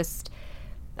 it's just...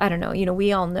 I don't know,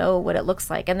 we all know what it looks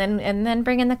like. And then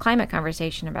bring in the climate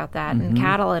conversation about that and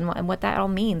cattle and what that all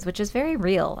means, which is very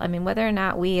real. I mean, whether or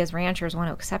not we as ranchers want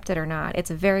to accept it or not, it's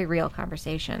a very real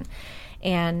conversation.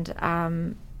 And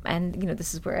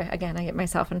this is where, again, I get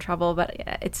myself in trouble, but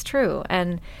it's true.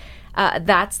 And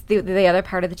that's the other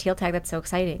part of the teal tag that's so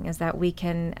exciting, is that we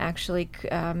can actually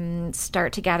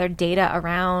start to gather data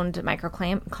around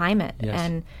microclimate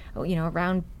and,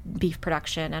 around beef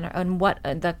production and what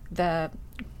the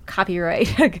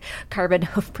copyright carbon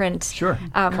hoofprint. Sure.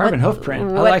 Carbon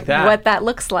hoofprint. I like that. What that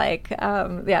looks like.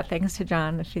 Thanks to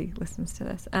John if she listens to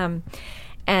this.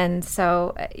 And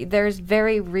so there's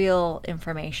very real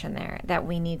information there that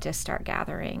we need to start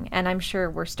gathering. And I'm sure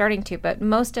we're starting to, but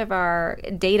most of our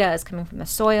data is coming from the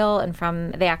soil and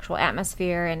from the actual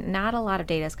atmosphere, and not a lot of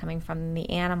data is coming from the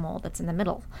animal that's in the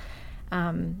middle.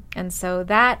 And so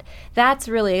that's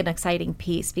really an exciting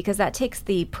piece, because that takes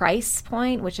the price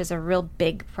point, which is a real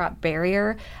big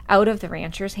barrier, out of the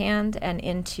rancher's hand and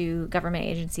into government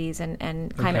agencies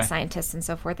and climate scientists and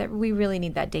so forth. That we really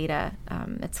need that data.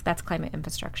 That's climate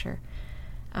infrastructure.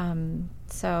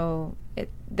 So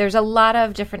there's a lot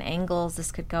of different angles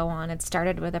this could go on. It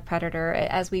started with a predator,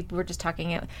 as we were just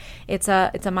talking. It's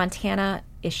a Montana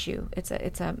issue. It's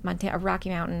a Rocky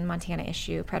Mountain, Montana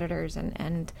issue, predators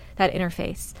and that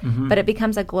interface. But it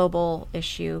becomes a global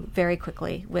issue very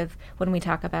quickly when we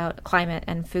talk about climate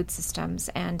and food systems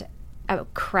and a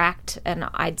cracked and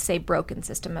I'd say broken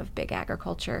system of big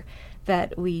agriculture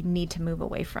that we need to move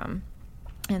away from.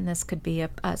 And this could be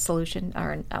a solution,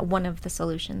 or one of the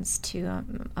solutions to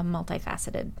a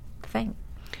multifaceted thing.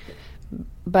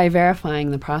 By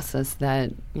verifying the process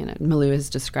that Malou has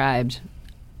described,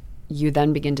 you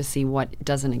then begin to see what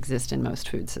doesn't exist in most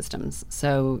food systems.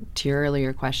 So to your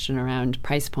earlier question around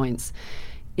price points,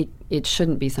 it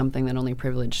shouldn't be something that only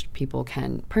privileged people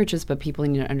can purchase, but people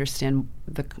need to understand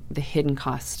the hidden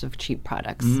costs of cheap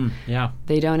products.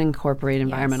 They don't incorporate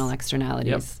environmental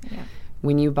externalities. Yep. Yeah.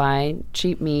 When you buy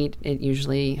cheap meat, it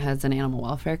usually has an animal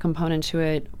welfare component to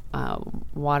it,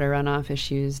 water runoff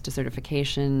issues,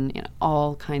 desertification,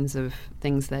 all kinds of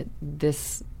things that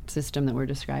this system that we're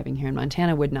describing here in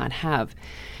Montana would not have.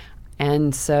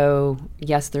 And so,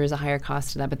 yes, there is a higher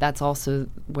cost to that, but that's also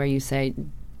where you say,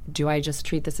 do I just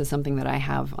treat this as something that I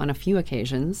have on a few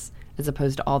occasions as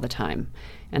opposed to all the time?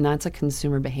 And that's a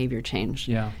consumer behavior change.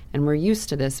 Yeah. And we're used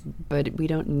to this, but we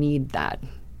don't need that,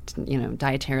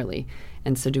 dietarily.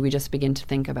 And so do we just begin to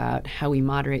think about how we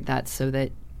moderate that so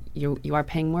that you are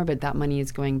paying more, but that money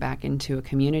is going back into a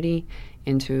community,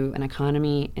 into an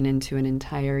economy, and into an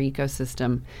entire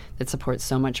ecosystem that supports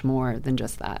so much more than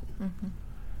just that. Mm-hmm.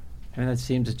 I mean, that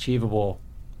seems achievable.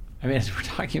 I mean, as we're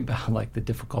talking about like the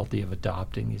difficulty of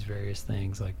adopting these various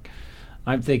things, like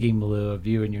I'm thinking, Malou, of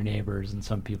you and your neighbors, and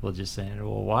some people just saying,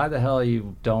 well, why the hell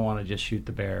you don't want to just shoot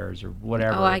the bears or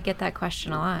whatever? Oh, I get that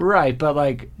question a lot. Right, but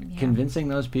like convincing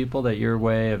those people that your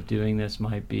way of doing this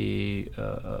might be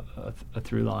a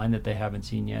through line that they haven't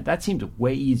seen yet, that seems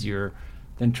way easier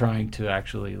than trying to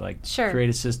actually like create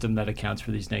a system that accounts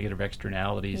for these negative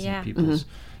externalities in people's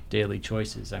daily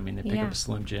choices. I mean, they pick up a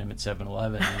Slim Jim at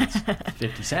 7-Eleven and it's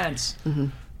 50 cents. Mm-hmm.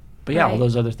 But all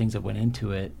those other things that went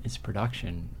into it, it's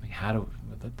production. Like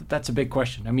that's a big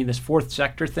question. I mean, this fourth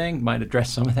sector thing might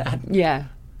address some of that. Yeah,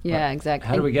 exactly.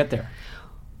 How do we get there?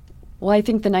 Well, I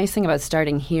think the nice thing about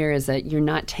starting here is that you're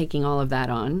not taking all of that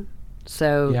on.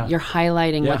 So you're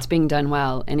highlighting what's being done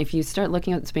well. And if you start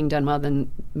looking at what's being done well,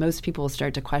 then most people will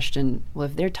start to question, well,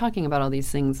 if they're talking about all these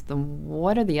things, then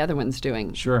what are the other ones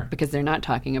doing? Sure. Because they're not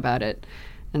talking about it.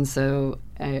 And so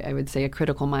I would say a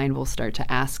critical mind will start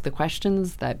to ask the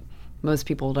questions that most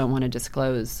people don't want to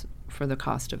disclose for the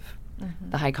cost of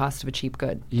the high cost of a cheap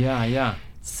good. Yeah.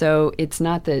 So it's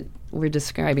not that we're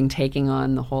describing taking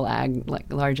on the whole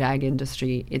large ag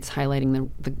industry. It's highlighting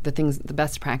the things, the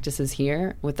best practices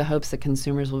here, with the hopes that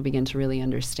consumers will begin to really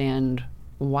understand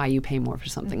why you pay more for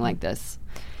something like this.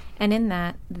 And in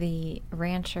that, the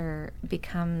rancher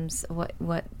becomes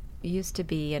what used to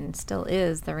be and still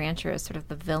is. The rancher is sort of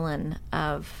the villain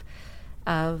of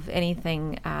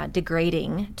anything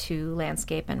degrading to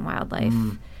landscape and wildlife.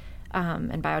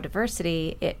 And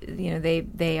biodiversity,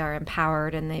 they are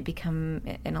empowered and they become,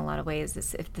 in a lot of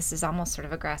ways, if this is almost sort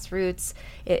of a grassroots,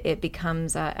 it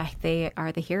becomes they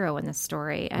are the hero in this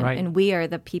story, and we are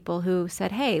the people who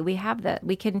said, hey, we have that,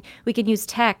 we can use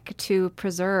tech to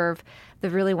preserve the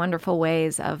really wonderful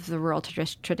ways of the rural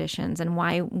traditions and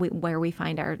where we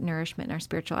find our nourishment and our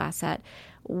spiritual asset,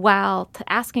 while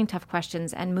asking tough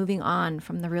questions and moving on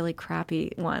from the really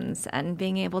crappy ones and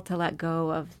being able to let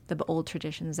go of the old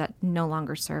traditions that no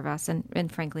longer serve us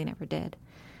and frankly never did.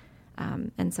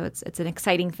 And so it's an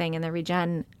exciting thing in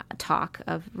the talk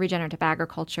of regenerative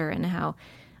agriculture and how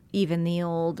even the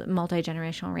old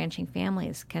multi-generational ranching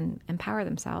families can empower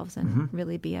themselves and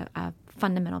really be a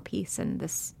fundamental piece in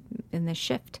this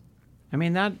shift. I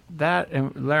mean, that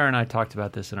and Lara and I talked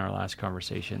about this in our last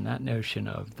conversation, that notion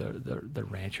of the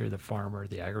rancher, the farmer,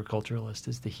 the agriculturalist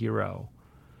is the hero,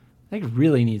 I think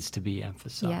really needs to be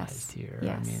emphasized here.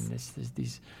 Yes. I mean,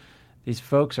 these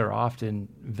folks are often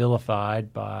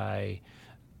vilified by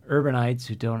urbanites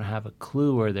who don't have a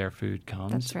clue where their food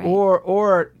comes. That's right.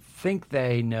 Or think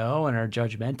they know and are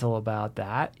judgmental about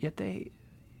that, yet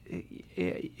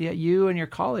you and your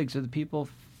colleagues are the people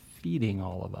feeding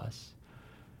all of us.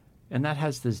 And that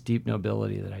has this deep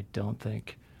nobility that I don't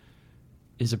think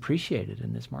is appreciated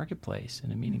in this marketplace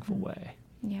in a meaningful way.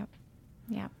 Yep.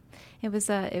 It was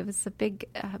a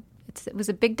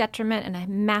big detriment and a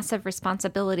massive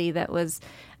responsibility that was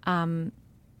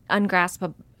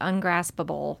ungraspable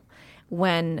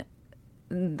when.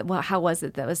 Well, how was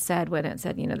it that was said when it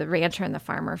said, the rancher and the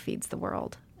farmer feeds the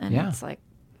world? And it's like,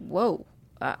 whoa.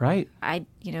 Right.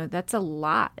 That's a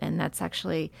lot. And that's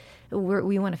actually,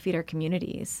 we want to feed our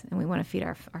communities and we want to feed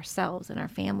ourselves and our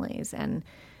families. And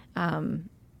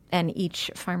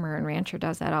each farmer and rancher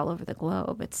does that all over the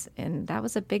globe. And that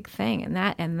was a big thing. And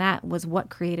that was what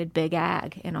created big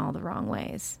ag in all the wrong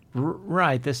ways.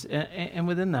 Right. And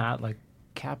within that, like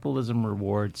capitalism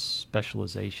rewards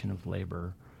specialization of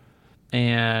labor.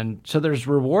 And so there's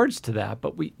rewards to that,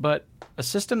 but a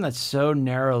system that's so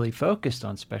narrowly focused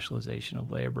on specialization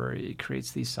of labor, it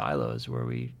creates these silos where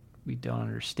we don't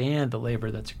understand the labor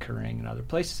that's occurring in other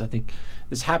places. I think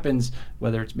this happens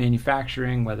whether it's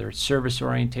manufacturing, whether it's service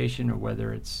orientation, or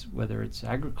whether it's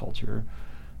agriculture.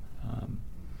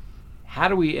 How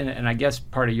do we? And I guess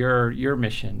part of your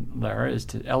mission, Lara, is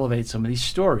to elevate some of these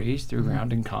stories through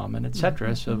Ground in Common, et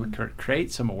cetera, so we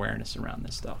create some awareness around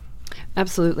this stuff.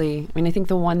 Absolutely. I mean, I think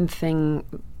the one thing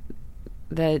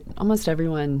that almost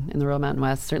everyone in the Rural Mountain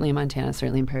West, certainly in Montana,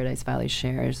 certainly in Paradise Valley,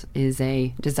 shares is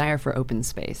a desire for open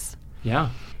space. Yeah.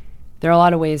 There are a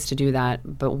lot of ways to do that,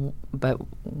 but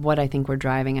what I think we're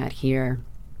driving at here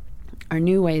are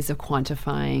new ways of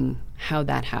quantifying how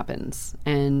that happens.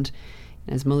 And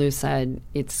as Malou said,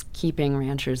 it's keeping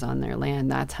ranchers on their land.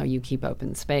 That's how you keep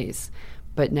open space.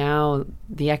 But now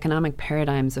the economic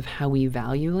paradigms of how we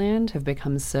value land have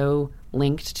become so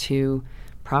linked to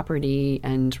property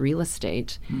and real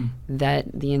estate that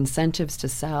the incentives to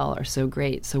sell are so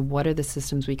great. So what are the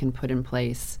systems we can put in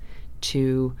place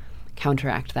to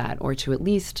counteract that, or to at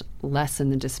least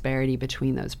lessen the disparity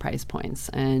between those price points.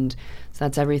 And so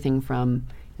that's everything from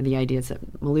the ideas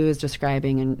that Malou is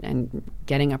describing and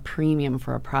getting a premium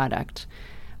for a product.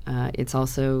 It's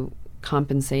also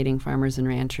compensating farmers and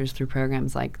ranchers through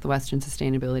programs like the Western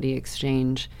Sustainability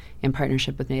Exchange in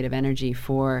partnership with Native Energy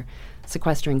for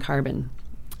sequestering carbon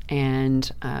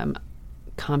and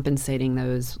compensating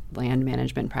those land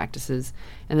management practices,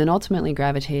 and then ultimately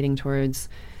gravitating towards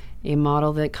a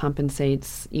model that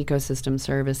compensates ecosystem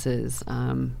services,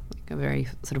 a very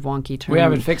sort of wonky term. We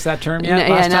haven't fixed that term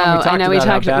yet. I know we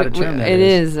talked about how bad a term that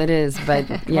is. It is, but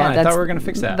yeah, I thought we were going to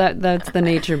fix that. That's the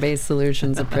nature-based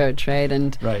solutions approach, right?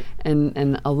 And right.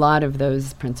 And a lot of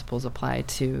those principles apply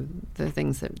to the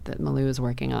things that Malou is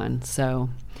working on. So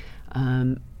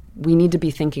we need to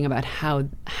be thinking about how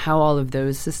all of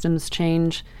those systems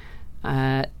change,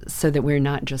 so that we're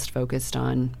not just focused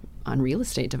on real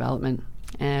estate development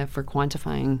for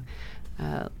quantifying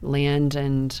land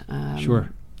and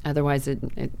sure. Otherwise,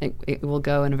 it will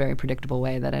go in a very predictable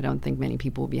way that I don't think many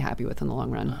people will be happy with in the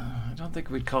long run. I don't think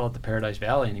we'd call it the Paradise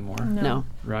Valley anymore. No.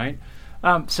 Right?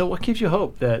 So what gives you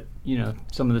hope that,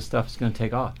 some of this stuff is going to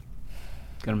take off?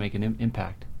 It's going to make an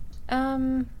impact?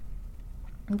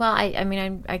 Well,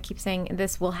 I keep saying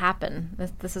this will happen.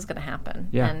 This is going to happen.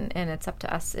 Yeah. And it's up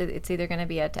to us. It's either going to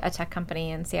be a tech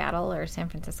company in Seattle or San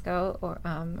Francisco or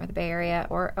the Bay Area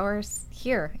or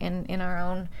here in our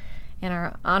own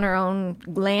on our own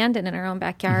land and in our own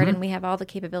backyard, and we have all the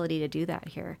capability to do that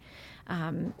here.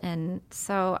 And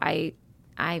so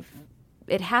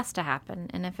it has to happen.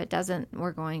 And if it doesn't,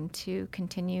 we're going to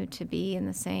continue to be in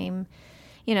the same.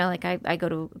 I go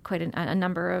to quite a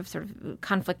number of sort of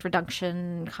conflict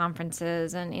reduction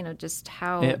conferences, and just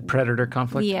how predator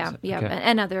conflict. Yeah, okay.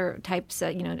 and other types.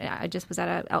 I just was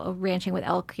at a ranching with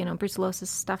elk. Brucellosis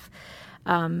stuff,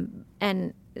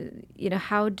 and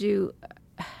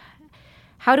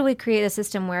how do we create a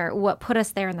system where what put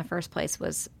us there in the first place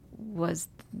was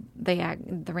the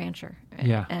rancher?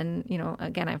 Yeah. And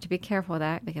again, I have to be careful of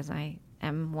that because I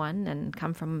am one and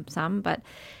come from some, but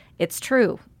it's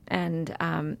true. And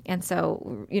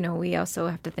so we also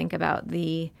have to think about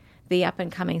the up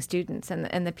and coming students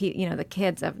and the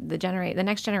kids of the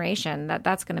next generation.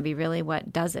 That's going to be really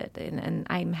what does it. And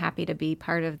I'm happy to be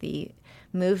part of the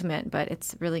movement, but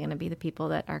it's really going to be the people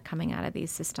that are coming out of these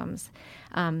systems.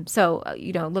 So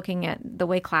looking at the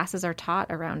way classes are taught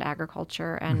around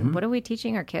agriculture and what are we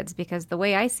teaching our kids? Because the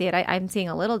way I see it, I'm seeing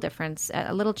a little difference,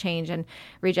 a little change in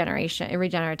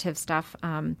regenerative stuff.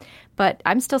 But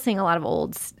I'm still seeing a lot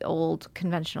of old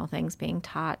conventional things being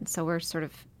taught. So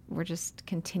we're just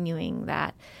continuing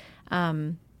that.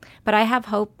 But I have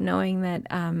hope knowing that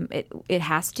it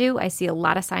has to. I see a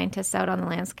lot of scientists out on the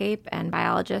landscape and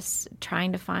biologists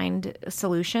trying to find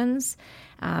solutions.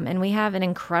 And we have an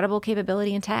incredible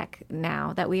capability in tech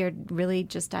now that we are really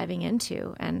just diving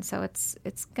into. And so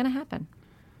it's going to happen.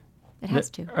 It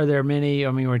has to. Are there many,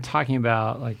 we're talking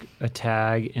about like a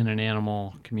tag in an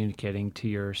animal communicating to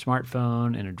your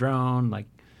smartphone and a drone,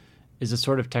 is a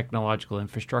sort of technological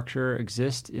infrastructure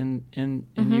exist in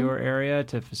your area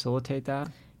to facilitate that?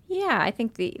 Yeah, I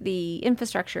think the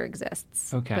infrastructure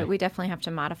exists. Okay. But we definitely have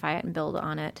to modify it and build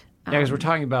on it. Yeah, because we're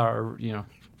talking about our,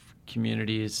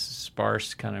 communities,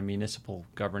 sparse kind of municipal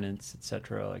governance, et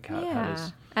cetera. How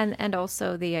does... And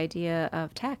also the idea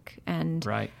of tech and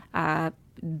right.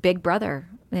 Big Brother.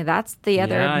 That's the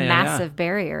other massive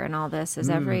barrier in all this is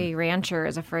every rancher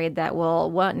is afraid that,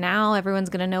 now everyone's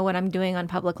going to know what I'm doing on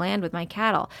public land with my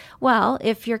cattle. Well,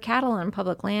 if your cattle on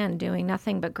public land doing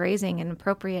nothing but grazing in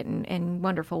appropriate and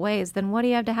wonderful ways, then what do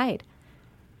you have to hide?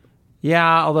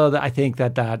 Yeah, although I think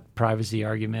that privacy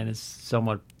argument is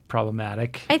somewhat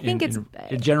problematic. I think it's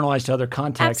generalized to other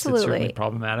contexts. Absolutely. It's certainly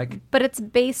problematic. But it's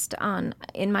based on,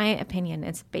 in my opinion,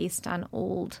 it's based on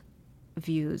old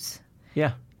views.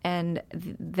 Yeah. And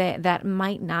that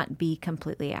might not be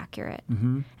completely accurate.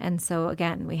 Mm-hmm. And so,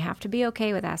 again, we have to be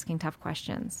okay with asking tough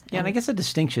questions. Yeah, and I guess a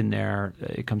distinction there,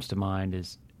 it comes to mind,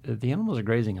 is the animals are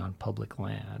grazing on public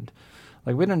land.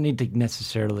 We don't need to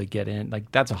necessarily get in.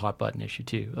 That's a hot button issue,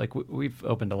 too. We've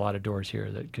opened a lot of doors here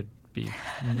that could be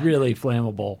really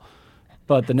flammable.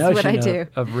 But the notion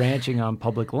of ranching on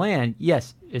public land,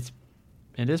 yes, it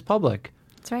is public.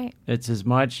 That's right. It's as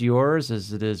much yours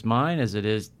as it is mine, as it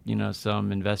is,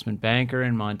 some investment banker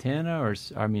in Montana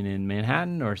in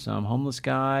Manhattan or some homeless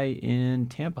guy in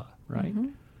Tampa, right? Mm-hmm.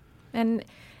 And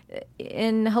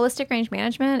in holistic range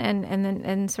management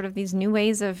and sort of these new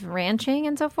ways of ranching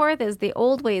and so forth is the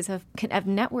old ways of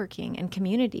networking and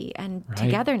community and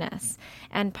togetherness.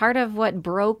 And part of what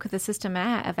broke the system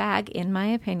of ag, in my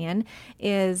opinion,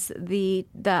 is the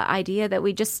idea that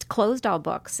we just closed all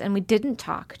books and we didn't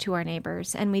talk to our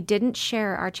neighbors and we didn't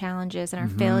share our challenges and our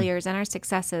failures and our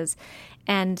successes.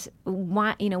 And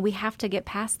we have to get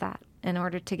past that in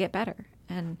order to get better.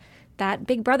 And that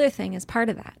Big Brother thing is part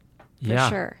of that. For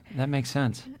sure. That makes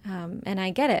sense. And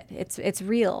I get it. It's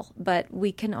real, but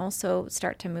we can also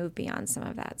start to move beyond some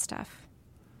of that stuff,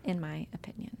 in my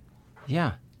opinion. Yeah.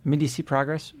 I mean, do you see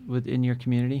progress in your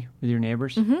community with your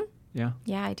neighbors? Mm-hmm. Yeah.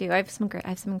 Yeah, I do. I have some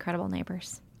incredible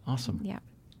neighbors. Awesome. Yeah.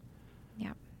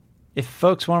 If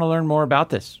folks want to learn more about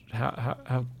this,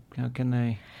 how can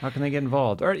they get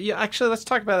involved? Or actually, let's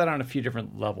talk about that on a few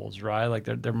different levels, right? Like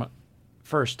they're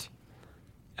first,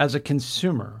 as a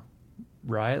consumer,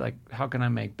 right? Like, how can I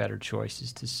make better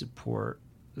choices to support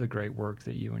the great work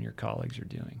that you and your colleagues are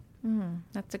doing?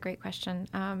 That's a great question.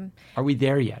 Are we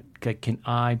there yet? Can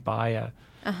I buy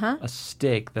a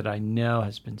steak that I know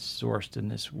has been sourced in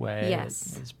this way?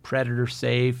 Yes. It's predator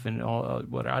safe and all.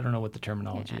 I don't know what the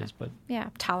terminology is, but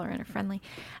tolerant or friendly.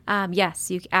 Yes,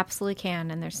 you absolutely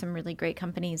can. And there's some really great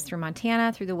companies through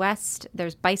Montana, through the West.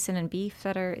 There's bison and beef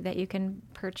that you can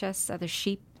purchase. There's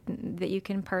sheep that you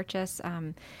can purchase.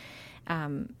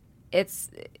 You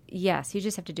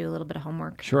just have to do a little bit of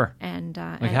homework. Sure. And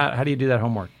how do you do that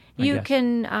homework? You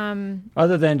can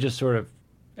other than just sort of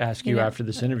ask you after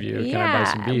this interview, can I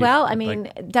buy some beef? Well, I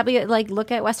mean,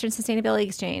 look at Western Sustainability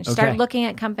Exchange. Okay. Start looking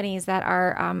at companies that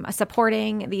are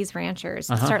supporting these ranchers.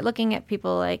 Start looking at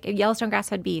people like Yellowstone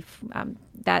grass-fed beef.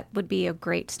 That would be a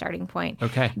great starting point.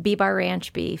 Okay. B-Bar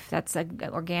Ranch beef. That's an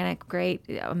organic, great,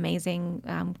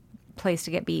 amazing place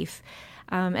to get beef.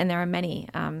 And there are many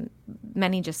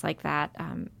just like that.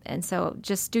 And so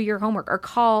just do your homework or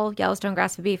call Yellowstone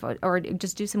Grass-Fed Beef or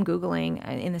just do some Googling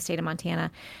in the state of Montana.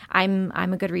 I'm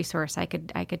a good resource. I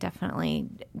could definitely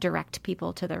direct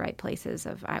people to the right places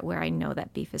of where I know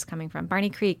that beef is coming from. Barney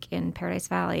Creek in Paradise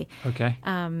Valley. Okay.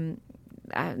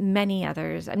 Many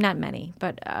others, not many,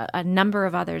 but a number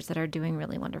of others that are doing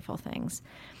really wonderful things.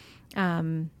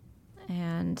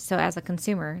 And so as a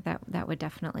consumer, that would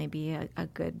definitely be a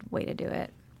good way to do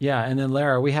it. Yeah. And then,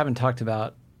 Lara, we haven't talked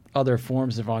about other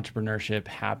forms of entrepreneurship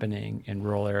happening in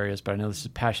rural areas, but I know this is a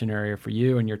passion area for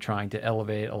you, and you're trying to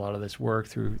elevate a lot of this work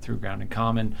through Ground in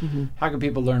Common. Mm-hmm. How can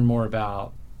people learn more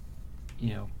about,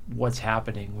 what's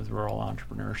happening with rural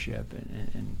entrepreneurship?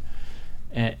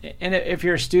 And if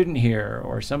you're a student here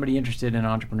or somebody interested in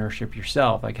entrepreneurship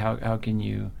yourself, like how can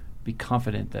you be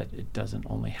confident that it doesn't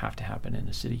only have to happen in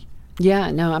a city?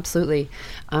 Yeah, no, absolutely.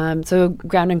 So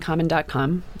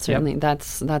groundincommon.com, certainly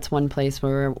that's one place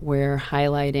where we're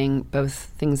highlighting both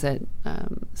things that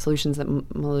solutions that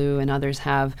Malou and others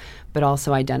have, but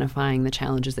also identifying the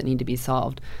challenges that need to be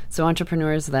solved. So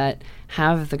entrepreneurs that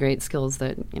have the great skills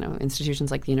that institutions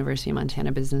like the University of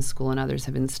Montana Business School and others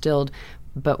have instilled,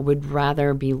 but would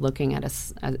rather be looking at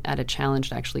a challenge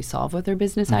to actually solve with their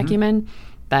business acumen.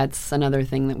 That's another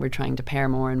thing that we're trying to pair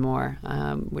more and more,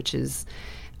 which is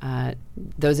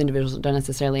those individuals don't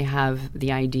necessarily have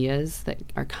the ideas that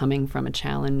are coming from a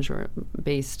challenge or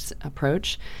based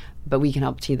approach, but we can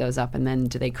help tee those up, and then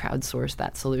do they crowdsource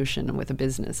that solution with a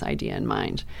business idea in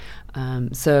mind.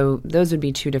 So those would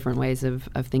be two different ways of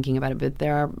thinking about it, but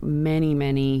there are many,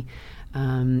 many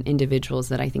individuals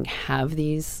that I think have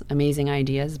these amazing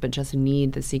ideas but just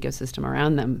need this ecosystem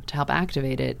around them to help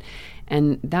activate it.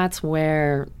 And that's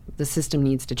where the system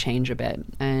needs to change a bit,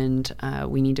 and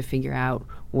we need to figure out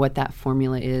what that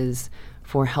formula is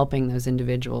for helping those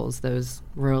individuals, those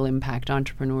rural impact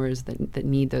entrepreneurs that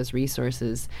need those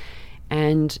resources.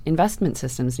 And investment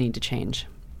systems need to change.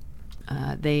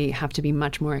 They have to be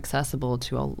much more accessible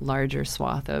to a larger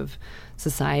swath of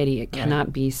society. It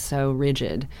cannot be so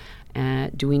rigid.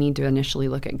 Do we need to initially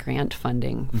look at grant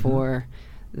funding for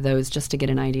those just to get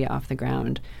an idea off the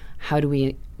ground? How do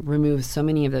we remove so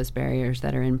many of those barriers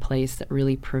that are in place that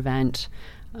really prevent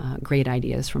great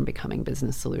ideas from becoming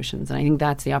business solutions? And I think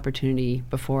that's the opportunity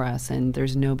before us, and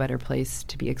there's no better place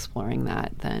to be exploring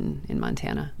that than in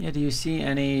Montana. Yeah, do you see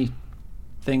any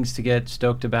things to get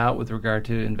stoked about with regard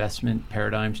to investment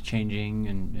paradigms changing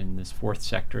and this fourth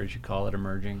sector, as you call it,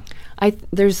 emerging?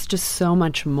 There's just so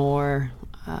much more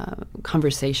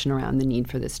conversation around the need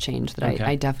for this change that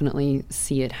I definitely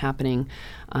see it happening.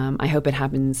 I hope it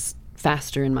happens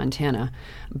faster in Montana,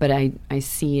 but I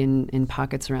see in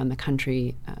pockets around the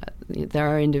country, there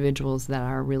are individuals that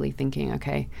are really thinking,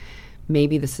 okay,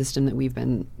 maybe the system that we've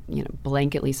been,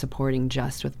 blanketly supporting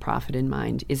just with profit in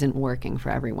mind isn't working for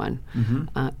everyone.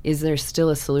 Is there still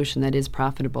a solution that is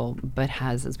profitable but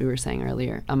has, as we were saying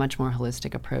earlier, a much more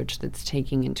holistic approach that's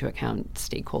taking into account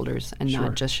stakeholders and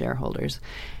not just shareholders?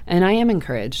 And I am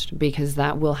encouraged, because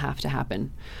that will have to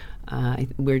happen.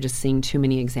 We're just seeing too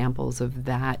many examples of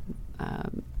that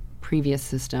previous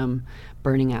system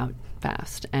burning out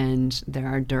fast, and there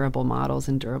are durable models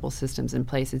and durable systems in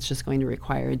place. It's just going to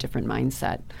require a different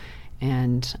mindset,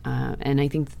 and I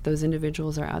think that those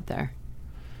individuals are out there.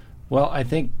 Well, I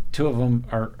think two of them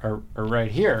are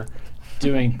right here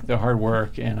doing the hard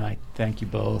work, and I thank you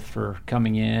both for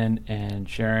coming in and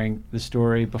sharing the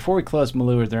story. Before we close,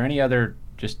 Malou, are there any other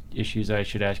just issues I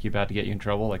should ask you about to get you in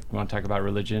trouble? Like, you want to talk about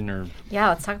religion or Yeah,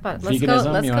 let's talk about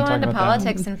veganism? Let's go on to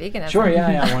politics that? and veganism. Sure,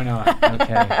 yeah, why not?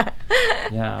 Okay.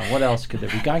 Yeah, what else could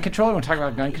there be? Gun control? You want to talk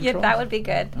about gun control? Yeah, that would be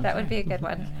good. Okay. That would be a good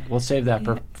one. We'll save that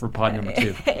for pod number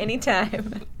 2.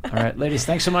 Anytime. All right, ladies,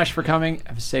 thanks so much for coming.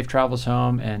 Have safe travels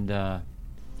home, and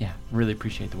really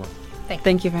appreciate the work.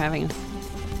 Thank you for having us.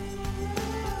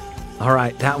 All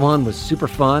right, that one was super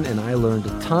fun, and I learned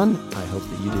a ton. I hope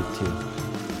that you did too.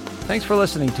 Thanks for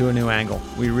listening to A New Angle.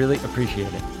 We really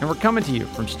appreciate it. And we're coming to you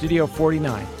from Studio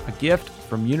 49, a gift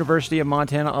from University of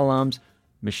Montana alums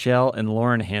Michelle and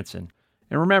Lauren Hansen.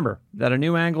 And remember that A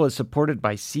New Angle is supported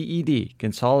by CED,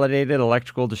 Consolidated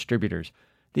Electrical Distributors.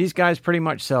 These guys pretty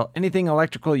much sell anything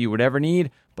electrical you would ever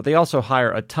need, but they also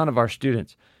hire a ton of our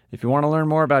students. If you want to learn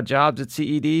more about jobs at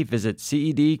CED, visit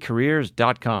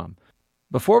cedcareers.com.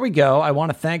 Before we go, I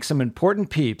want to thank some important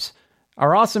peeps.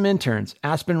 Our awesome interns,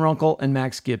 Aspen Runkle and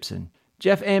Max Gibson,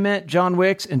 Jeff Ament, John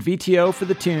Wicks, and VTO for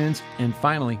the tunes, and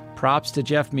finally, props to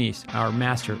Jeff Meese, our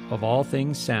master of all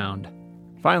things sound.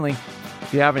 Finally,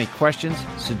 if you have any questions,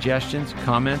 suggestions,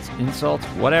 comments, insults,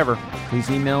 whatever,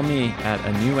 please email me at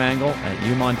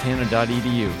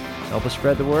anewangle@umontana.edu. Help us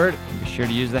spread the word, and be sure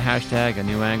to use the hashtag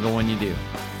 #anewangle when you do.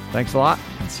 Thanks a lot,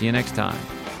 and see you next time.